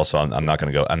 4-ball, so I'm not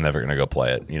going to go. I'm never going to go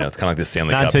play it. It's kind of like the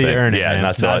Stanley Cup thing. Not until you earn it. Yeah,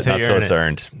 not until it's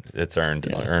earned. It's earned.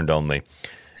 Yeah. Earned only.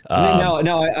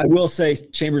 Now I will say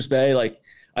Chambers Bay.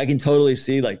 I can totally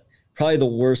see probably the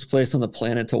worst place on the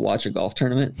planet to watch a golf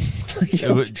tournament.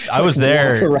 I was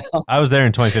there. I was there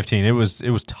in 2015. It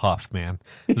was tough, man.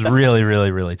 It was really,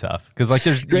 really, really tough because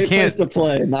there's great place to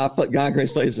play, not great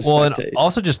place to spectate. And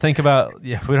also just think about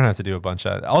we don't have to do a bunch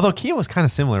of. Although Kia was kind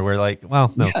of similar, where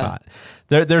it's not.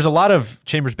 There's a lot of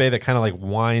Chambers Bay that kind of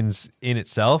winds in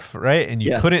itself, right? And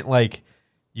you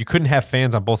couldn't have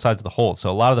fans on both sides of the hole,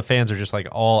 so a lot of the fans are just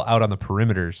all out on the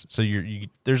perimeters. So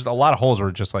there's a lot of holes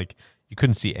where just you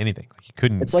couldn't see anything. You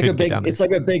couldn't. It's like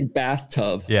a big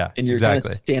bathtub. Yeah, and you're kind of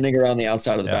standing around the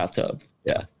outside of the bathtub.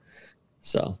 Yeah.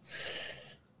 So,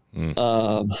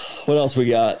 what else we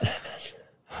got?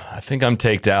 I think I'm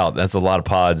taked out. That's a lot of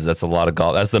pods. That's a lot of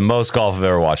golf. That's the most golf I've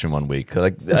ever watched in 1 week.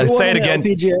 I say it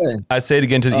again. I say it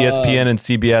again to the ESPN and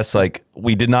CBS.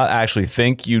 We did not actually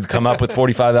think you'd come up with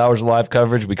 45 hours of live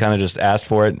coverage. We kind of just asked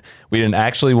for it. We didn't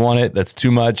actually want it. That's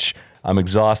too much. I'm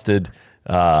exhausted.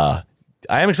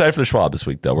 I am excited for the Schwab this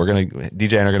week, though.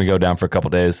 DJ and I are gonna go down for a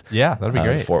couple days. Yeah, that'd be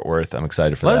great. Fort Worth. I'm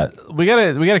excited for that. We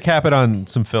gotta cap it on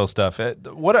some Phil stuff. It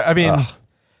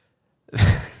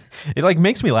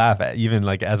makes me laugh even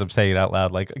as I'm saying it out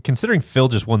loud. Considering Phil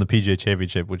just won the PGA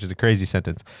Championship, which is a crazy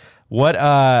sentence. What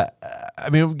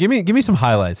give me some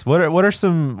highlights. What are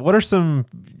some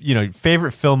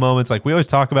favorite Phil moments? We always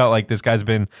talk about this guy's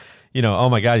been. Oh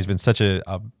my God, he's been such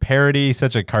a parody,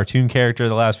 such a cartoon character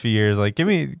the last few years. Give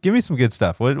me some good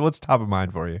stuff. What's top of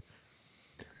mind for you?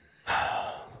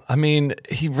 I mean,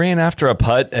 he ran after a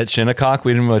putt at Shinnecock.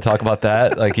 We didn't really talk about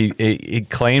that. He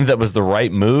claimed that was the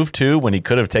right move too, when he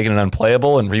could have taken an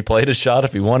unplayable and replayed his shot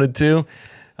if he wanted to.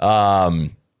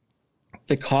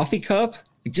 The coffee cup,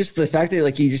 just the fact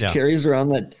that he just carries around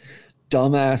that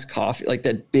dumbass coffee,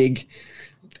 that big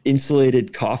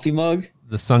insulated coffee mug.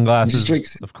 The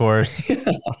sunglasses, of course. Yeah.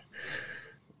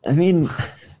 I mean,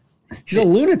 he's a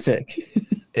lunatic.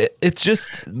 It's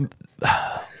just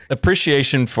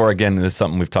appreciation for, again, this is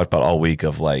something we've talked about all week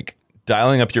of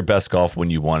dialing up your best golf when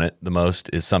you want it the most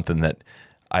is something that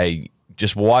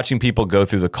just watching people go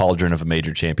through the cauldron of a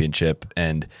major championship.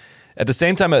 And at the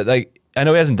same time, I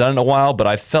know he hasn't done it in a while, but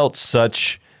I felt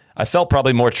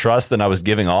probably more trust than I was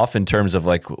giving off in terms of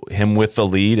him with the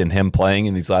lead and him playing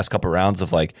in these last couple of rounds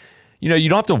of you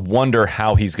don't have to wonder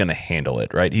how he's going to handle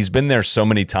it, right? He's been there so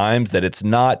many times that it's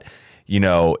not,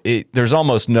 there's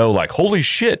almost no holy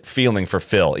shit feeling for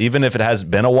Phil, even if it has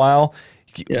been a while.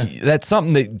 Yeah. That's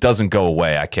something that doesn't go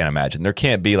away. I can't imagine. There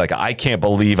can't be I can't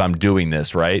believe I'm doing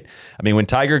this, right? I mean, when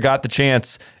Tiger got the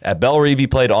chance at Bellerive, he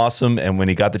played awesome. And when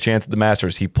he got the chance at the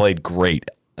Masters, he played great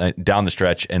down the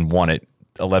stretch and won it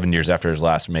 11 years after his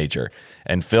last major.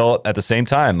 And Phil, at the same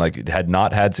time, had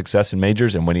not had success in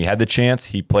majors. And when he had the chance,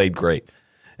 he played great.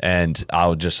 And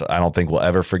I don't think we'll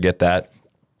ever forget that.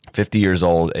 50 years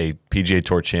old, a PGA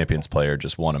Tour Champions player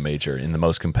just won a major in the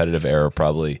most competitive era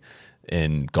probably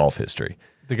in golf history.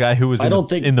 The guy who was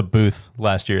in the booth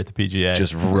last year at the PGA.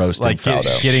 Just roasting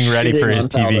Faldo. Getting ready for his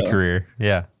TV career.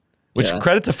 Yeah. Which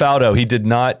credit to Faudo,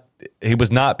 he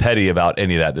was not petty about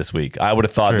any of that this week. I would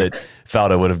have thought that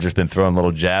Faudo would have just been throwing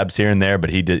little jabs here and there, but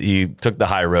he took the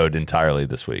high road entirely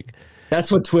this week. That's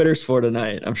what Twitter's for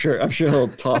tonight. I'm sure he'll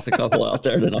toss a couple out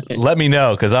there tonight. Let me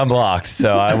know, because I'm blocked,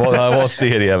 so I won't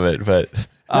see any of it. But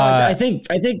I think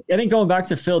going back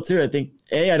to Phil too.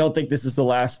 I don't think this is the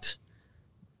last.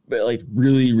 But like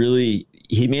really,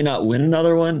 he may not win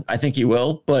another one. I think he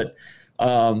will, but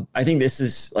I think this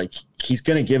is like he's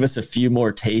going to give us a few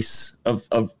more tastes of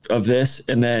this,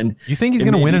 and then you think he's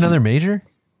going to win another major?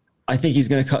 I think he's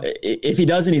going to. If he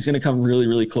doesn't, he's going to come really,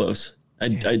 really close.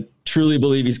 I truly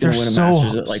believe he's going to win a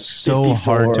Masters at like 54. So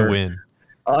hard to win.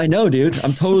 I know, dude.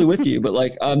 I'm totally with you, but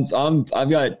like I've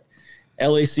got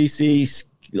LACC.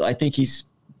 I think he's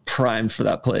primed for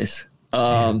that place.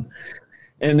 And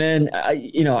then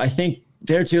I think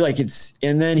there too, like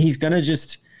and then he's going to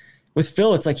just, with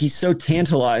Phil, it's like he's so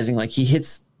tantalizing. Like he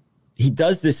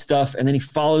does this stuff and then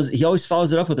he always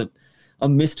follows it up with a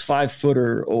missed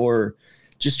 5-footer or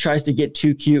just tries to get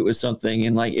too cute with something.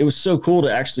 And like, it was so cool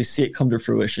to actually see it come to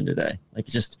fruition today. Like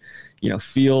just,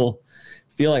 feel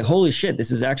like, holy shit,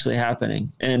 this is actually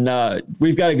happening. And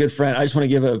we've got a good friend. I just want to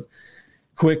give a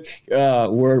quick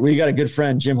word. We got a good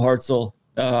friend, Jim Hartzell,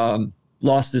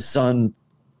 lost his son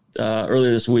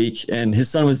earlier this week, and his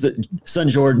son was son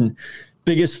Jordan,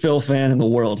 biggest Phil fan in the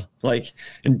world. Like,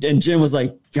 and Jim was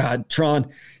like, God,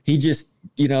 Tron, he just,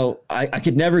 I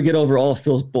could never get over all of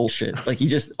Phil's bullshit. Like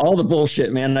all the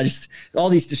bullshit, man. All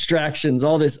these distractions,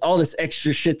 all this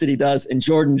extra shit that he does. And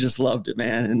Jordan just loved it,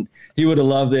 man. And he would have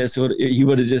loved this.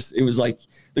 It was like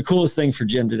the coolest thing for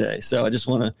Jim today. So I just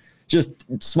want to just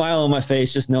smile on my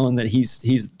face, just knowing that he's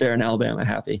there in Alabama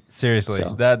happy. Seriously.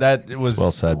 So. That was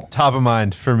well said. Top of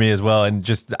mind for me as well. And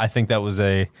just, I think that was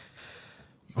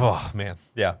oh man.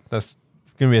 Yeah. That's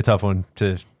going to be a tough one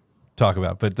to talk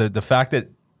about. But the fact that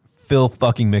Phil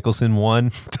fucking Mickelson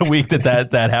won the week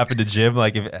that happened to Jim,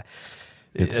 like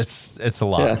it's a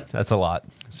lot. Yeah. That's a lot.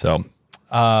 So,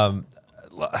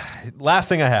 last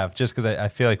thing I have, just because I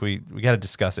feel like we got to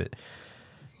discuss it.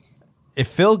 If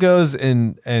Phil goes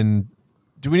and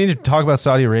do we need to talk about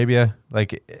Saudi Arabia?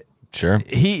 Like, sure.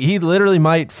 He literally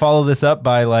might follow this up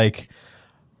by like,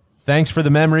 thanks for the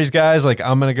memories, guys. Like,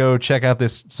 I'm gonna go check out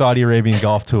this Saudi Arabian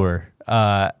golf tour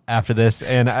after this.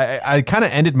 And I kind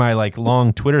of ended my like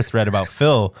long Twitter thread about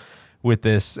Phil with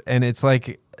this, and it's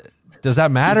like, does that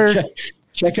matter?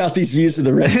 Check out these views of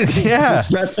the Red Sea. Yeah.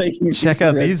 Breathtaking. Check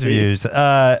out these views.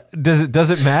 Does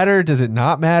it matter? Does it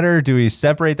not matter? Do we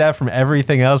separate that from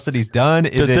everything else that he's done?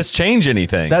 Does this change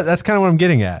anything? That's kind of what I'm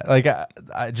getting at. Like,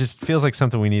 I just feels like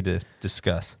something we need to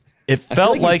discuss. It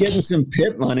felt like he's getting some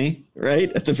PIP money,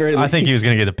 right? At the very least. I think he was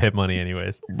going to get the PIP money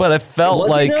anyways. But it felt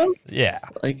like, yeah,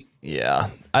 like yeah,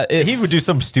 he would do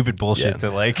some stupid bullshit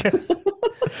to like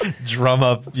drum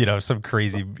up, some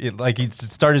crazy, like he'd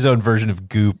start his own version of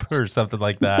Goop or something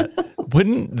like that.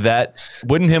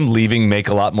 Wouldn't him leaving make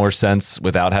a lot more sense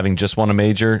without having just won a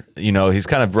major? He's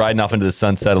kind of riding off into the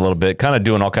sunset a little bit, kind of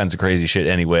doing all kinds of crazy shit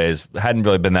anyways. Hadn't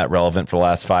really been that relevant for the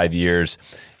last 5 years.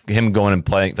 Him going and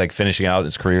playing, like finishing out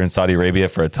his career in Saudi Arabia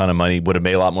for a ton of money would have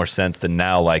made a lot more sense than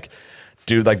now. Like,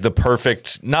 dude, like the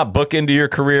perfect, not book into your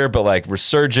career, but like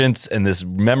resurgence and this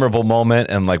memorable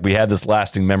moment. And like, we had this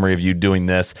lasting memory of you doing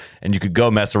this, and you could go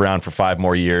mess around for 5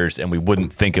 more years and we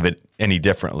wouldn't think of it any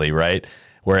differently. Right.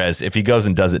 Whereas if he goes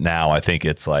and does it now, I think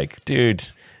it's like, dude,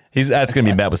 that's going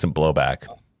to be met with some blowback.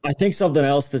 I think something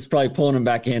else that's probably pulling him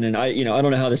back in. And I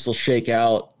don't know how this will shake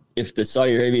out if the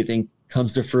Saudi Arabia thing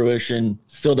comes to fruition,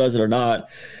 Phil does it or not,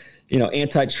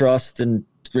 antitrust and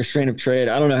restraint of trade.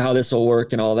 I don't know how this will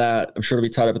work and all that. I'm sure it'll be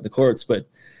tied up at the courts, but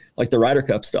like the Ryder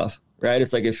Cup stuff, right?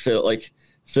 It's like if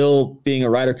Phil being a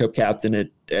Ryder Cup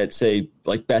captain at say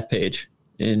like Bethpage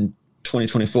in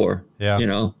 2024. Yeah.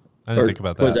 I didn't think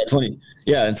about that. Was that 20?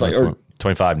 Yeah. It's like, or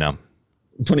 25 now.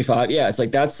 25. Yeah. It's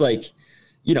like, that's like,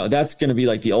 that's going to be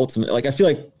like the ultimate. Like, I feel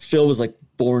like Phil was like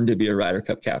born to be a Ryder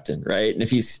Cup captain, right? And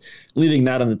if he's leaving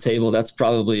that on the table, that's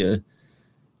probably,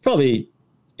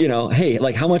 hey,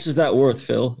 like how much is that worth,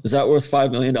 Phil? Is that worth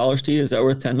 $5 million to you? Is that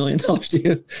worth $10 million to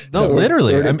you? No,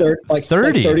 literally.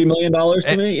 30 million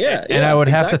to me. Yeah. And I would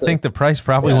have to think the price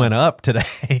probably went up today,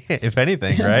 if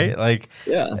anything, right? Like,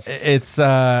 yeah, it's,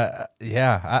 I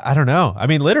don't know. I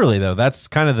mean, literally though, that's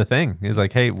kind of the thing is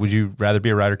like, hey, would you rather be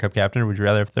a Ryder Cup captain or would you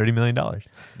rather have $30 million?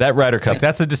 That Ryder Cup,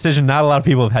 that's a decision not a lot of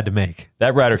people have had to make.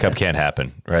 That Ryder Cup can't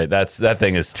happen, right? That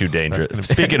thing is too dangerous.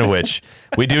 Speaking of which,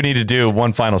 we do need to do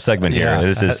one final segment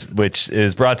here. Which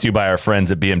is brought to you by our friends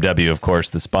at BMW, of course,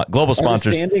 the global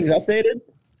sponsors. Are the standings updated?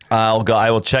 I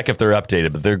will check if they're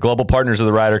updated, but they're global partners of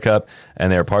the Ryder Cup,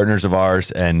 and they're partners of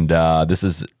ours. And this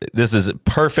is a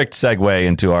perfect segue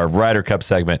into our Ryder Cup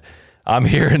segment. I'm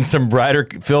hearing some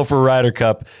Phil for Ryder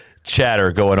Cup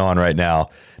chatter going on right now.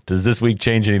 Does this week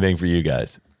change anything for you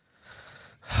guys?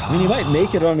 I mean, he might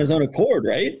make it on his own accord,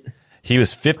 right? He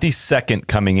was 52nd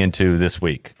coming into this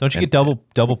week. Don't you get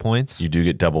double points? You do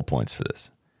get double points for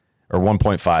this, or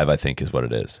 1.5, I think, is what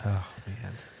it is. Oh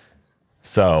man!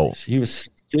 So he was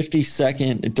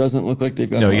 52nd. It doesn't look like they've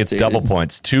got. No, he gets double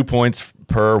points. 2 points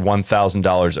per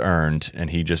 $1,000 earned, and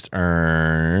he just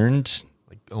earned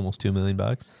like almost $2 million.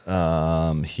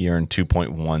 He earned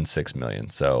 2.16 million.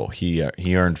 So he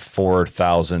earned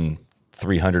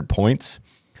 4,300 points,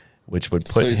 which would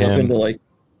put so he's him up into like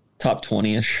top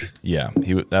 20ish. Yeah,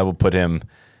 that would put him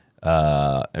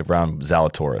around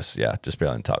Zalatoris. Yeah, just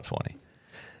barely in the top 20.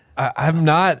 I'm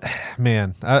not,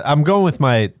 man. I'm going with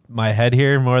my head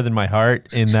here more than my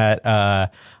heart in that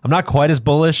I'm not quite as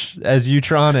bullish as you,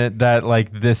 Tron, that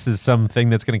like this is something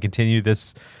that's going to continue.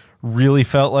 This really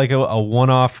felt like a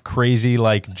one-off crazy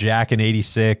like Jack in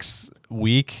 86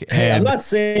 week. Hey, I'm not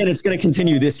saying it's going to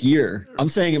continue this year. I'm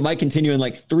saying it might continue in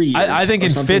like 3 years. I think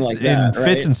in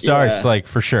fits and starts, like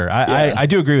for sure. I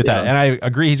do agree with that. And I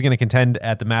agree he's going to contend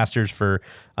at the Masters for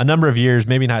a number of years,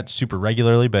 maybe not super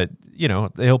regularly, but you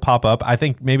know, he'll pop up. I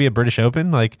think maybe a British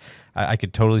Open, like I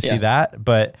could totally see that.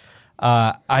 But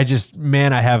I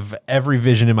have every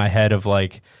vision in my head of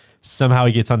like somehow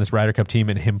he gets on this Ryder Cup team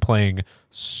and him playing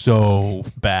so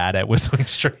bad at Whistling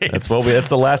Straits. That's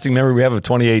the lasting memory we have of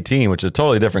 2018, which is a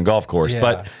totally different golf course. Yeah.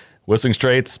 But Whistling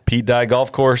Straits, Pete Dye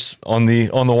golf course on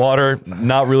the water,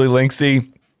 not really linksy.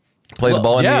 Play the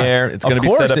ball in the air. It's going to be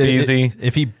set up easy.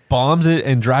 If he bombs it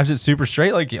and drives it super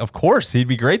straight, like of course he'd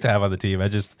be great to have on the team.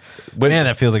 Man,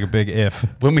 that feels like a big if.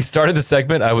 When we started the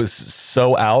segment, I was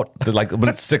so out that like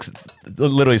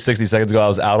literally 60 seconds ago, I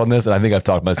was out on this, and I think I've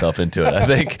talked myself into it. I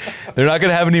think they're not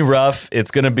going to have any rough. It's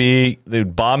going to be they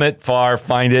bomb it far,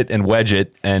 find it, and wedge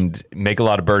it, and make a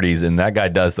lot of birdies. And that guy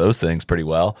does those things pretty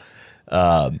well.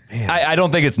 I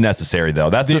don't think it's necessary though.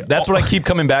 That's what I keep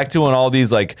coming back to on all these,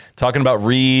 like talking about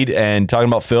Reed and talking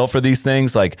about Phil for these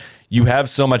things. Like you have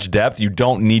so much depth, you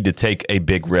don't need to take a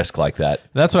big risk like that.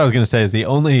 That's what I was going to say. Is the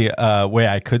only way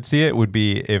I could see it would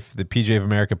be if the PGA of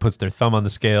America puts their thumb on the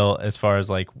scale as far as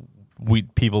like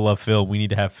people love Phil. We need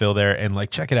to have Phil there, and like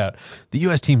check it out. The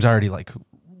U.S. team's already like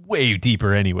way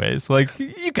deeper, anyways. Like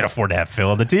you can afford to have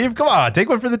Phil on the team. Come on, take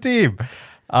one for the team.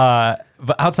 But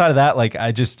outside of that, like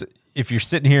if you're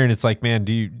sitting here and it's like, man,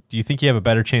 do you think you have a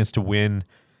better chance to win?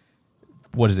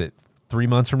 What is it? 4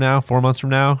 months from now,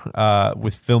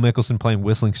 with Phil Mickelson playing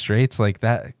Whistling Straits, like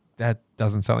that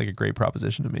doesn't sound like a great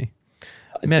proposition to me.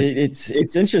 Man,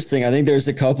 it's interesting. I think there's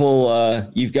a couple.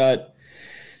 You've got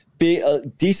a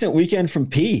decent weekend from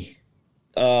P.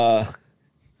 P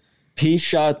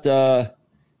shot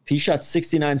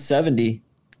 69-70,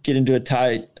 get into a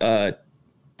tie.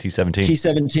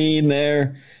 T17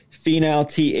 there. Finau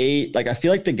T8. Like I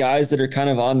feel like the guys that are kind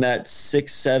of on that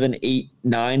 6, 7, 8,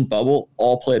 9 bubble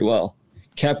all played well.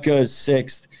 Koepka is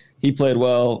 6th. He played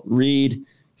well. Reed,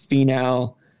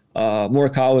 Finau,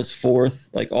 Morikawa's 4th.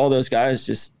 Like all those guys,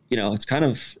 just it's kind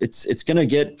of it's gonna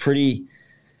get pretty.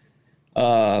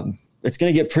 It's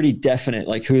gonna get pretty definite,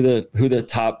 like who the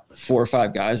top 4 or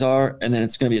 5 guys are, and then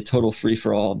it's gonna be a total free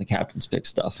for all in the captain's pick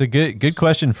stuff. It's a good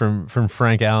question from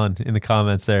Frank Allen in the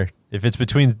comments there. If it's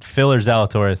between Phil or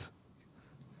Zalatoris,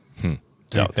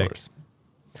 Zalatoris.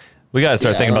 We got to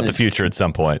start thinking about the future at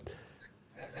some point.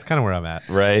 That's kind of where I'm at,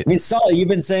 right? I mean, Solly, you've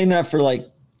been saying that for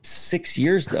like 6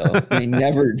 years, though. They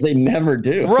never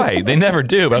do. Right, they never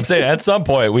do. But I'm saying at some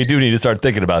point we do need to start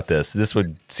thinking about this. This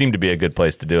would seem to be a good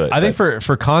place to do it. I think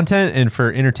for content and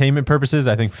for entertainment purposes,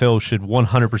 I think Phil should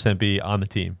 100% be on the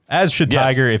team, as should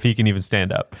Tiger if he can even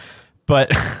stand up.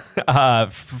 But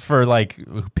for like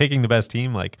picking the best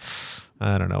team, like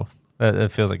I don't know,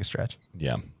 that feels like a stretch.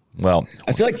 Yeah. Well,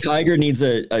 I feel like Tiger needs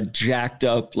a jacked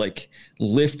up, like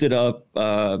lifted up, one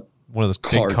of those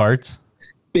big carts.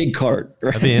 Big cart,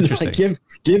 right? That'd be interesting. Like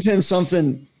give him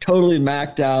something totally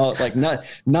macked out, like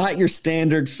not your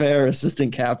standard fare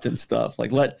assistant captain stuff.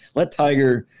 Like let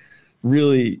Tiger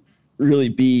really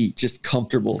be just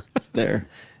comfortable there.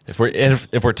 If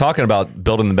we're talking about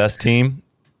building the best team,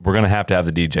 we're gonna have to have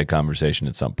the DJ conversation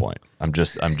at some point. I'm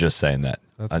just saying that.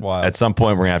 That's wild. At some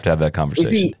point, we're gonna have to have that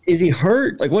conversation. Is he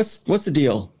hurt? Like what's the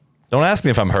deal? Don't ask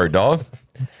me if I'm hurt, dog.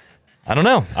 I don't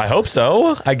know. I hope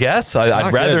so. I guess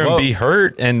I'd rather him be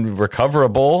hurt and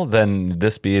recoverable than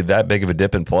this be that big of a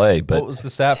dip in play. But what was the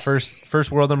stat?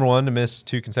 First world number 1 to miss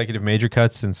 2 consecutive major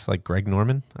cuts since like Greg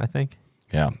Norman, I think.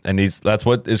 Yeah, and that's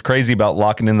what is crazy about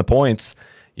locking in the points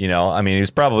You know, I mean,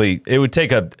 it would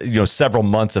take several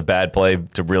months of bad play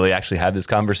to really actually have this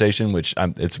conversation, which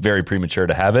it's very premature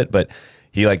to have it, but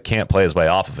he can't play his way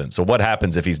off of him. So what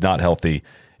happens if he's not healthy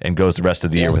and goes the rest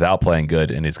of the year without playing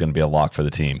good, and he's going to be a lock for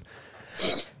the team?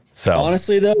 So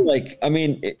honestly, though,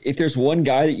 if there's one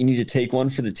guy that you need to take one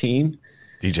for the team,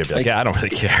 DJ be I don't really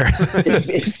care.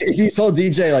 if you told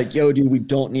DJ yo, dude, we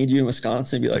don't need you in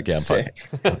Wisconsin, he'd be sick.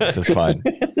 That's fine.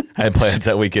 I had plans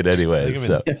that weekend anyway.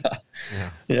 So.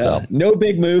 Yeah. So. No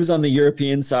big moves on the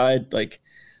European side.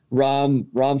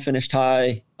 Rom finished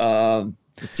high. The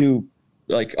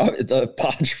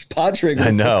Podrick I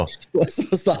know was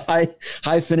the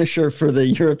high finisher for the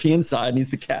European side, and he's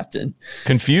the captain.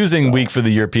 Confusing week for the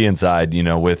European side,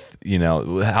 with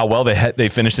how well they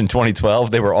finished in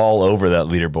 2012. They were all over that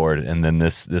leaderboard, and then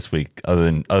this week,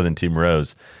 other than Team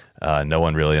Rose, no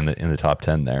one really in the top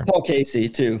 10 there. Paul Casey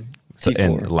too. So,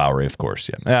 and Lowry, of course.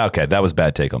 Yeah. Okay, that was a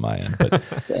bad take on my end. But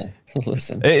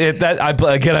listen, I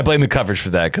blame the coverage for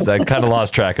that because I kind of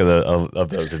lost track of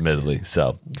those, admittedly.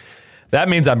 So. That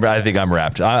means I think I'm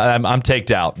wrapped. I'm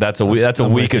taked out. That's a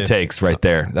week of takes right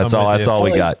there. That's all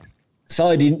we got.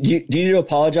 Solly, do you need to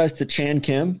apologize to Chan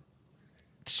Kim?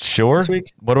 Sure.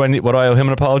 What do I need? What do I owe him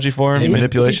an apology for?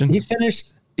 Manipulation. He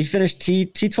finished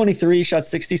T23, shot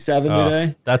 67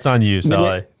 today. That's on you,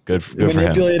 Solly. Good for him.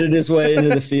 Manipulated his way into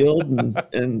the field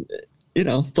and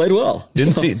played well.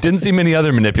 Didn't see many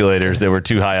other manipulators that were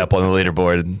too high up on the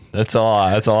leaderboard. That's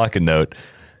all I can note.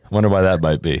 Wonder why that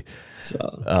might be.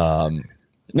 So,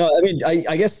 no, I mean,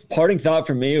 I guess parting thought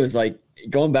for me was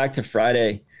going back to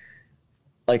Friday.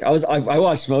 I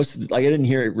watched most of it. I didn't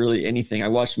hear really anything. I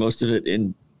watched most of it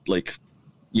in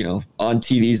on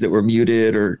TVs that were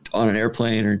muted or on an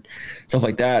airplane or stuff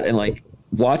like that. And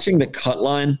watching the cut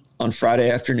line on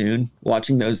Friday afternoon,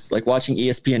 watching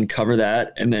ESPN cover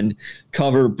that and then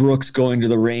cover Brooks going to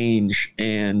the range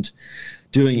and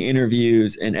doing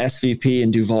interviews and SVP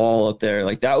and Duval up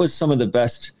there. That was some of the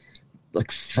best.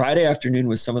 Friday afternoon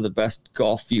was some of the best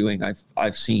golf viewing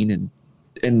I've seen,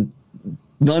 and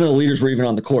none of the leaders were even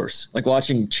on the course.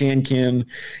 Watching Chan Kim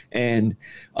and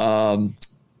I'm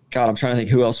trying to think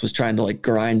who else was trying to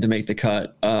grind to make the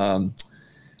cut.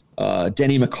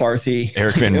 Denny McCarthy,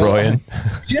 Eric Van Rooyen.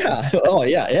 Yeah. Oh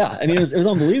yeah. I mean, it was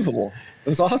unbelievable. It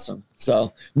was awesome.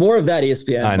 So more of that,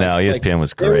 ESPN. I know ESPN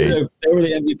was great. They were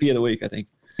the MVP of the week, I think.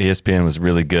 ESPN was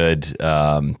really good.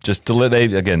 They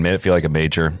again made it feel like a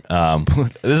major.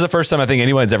 This is the first time I think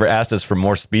anyone's ever asked us for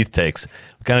more Spieth takes.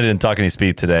 We kind of didn't talk any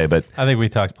Spieth today, but I think we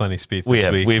talked plenty Spieth.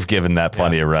 We've given that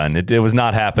plenty of run. It was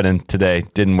not happening today.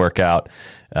 Didn't work out.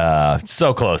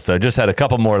 So close though. Just had a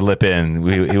couple more lip in.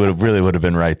 He would have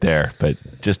been right there, but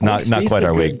just not quite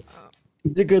our week.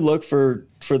 It's a good look for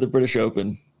the British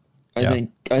Open. I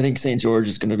think St. George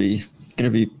is going to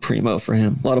be primo for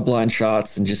him. A lot of blind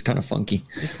shots and just kind of funky.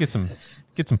 Let's get some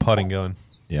putting going.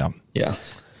 Yeah.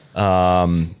 All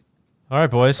right,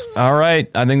 boys. All right.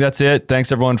 I think that's it.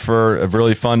 Thanks everyone for a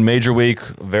really fun major week.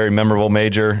 Very memorable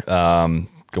major.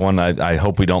 One I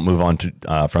hope we don't move on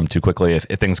from too quickly.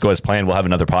 If things go as planned, we'll have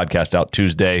another podcast out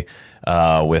Tuesday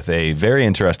with a very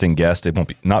interesting guest. It won't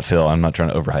be not Phil. I'm not trying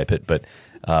to overhype it, but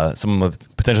someone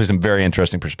with potentially some very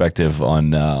interesting perspective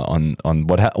on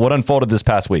what unfolded this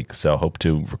past week. So hope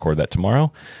to record that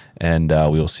tomorrow, and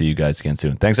we will see you guys again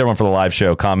soon. Thanks everyone for the live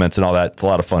show, comments, and all that. It's a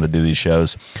lot of fun to do these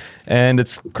shows, and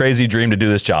it's a crazy dream to do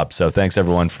this job. So thanks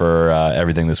everyone for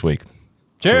everything this week.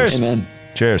 Cheers. Amen.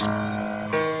 Cheers.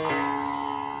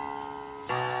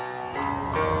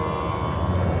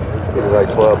 Be the right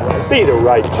club. Be the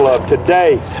right club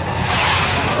today.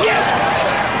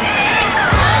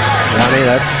 Johnny,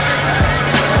 that's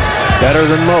better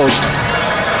than most.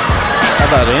 How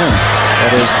about in?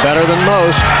 That is better than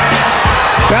most.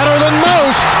 Better than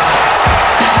most!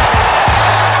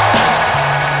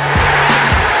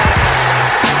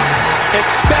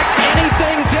 Expect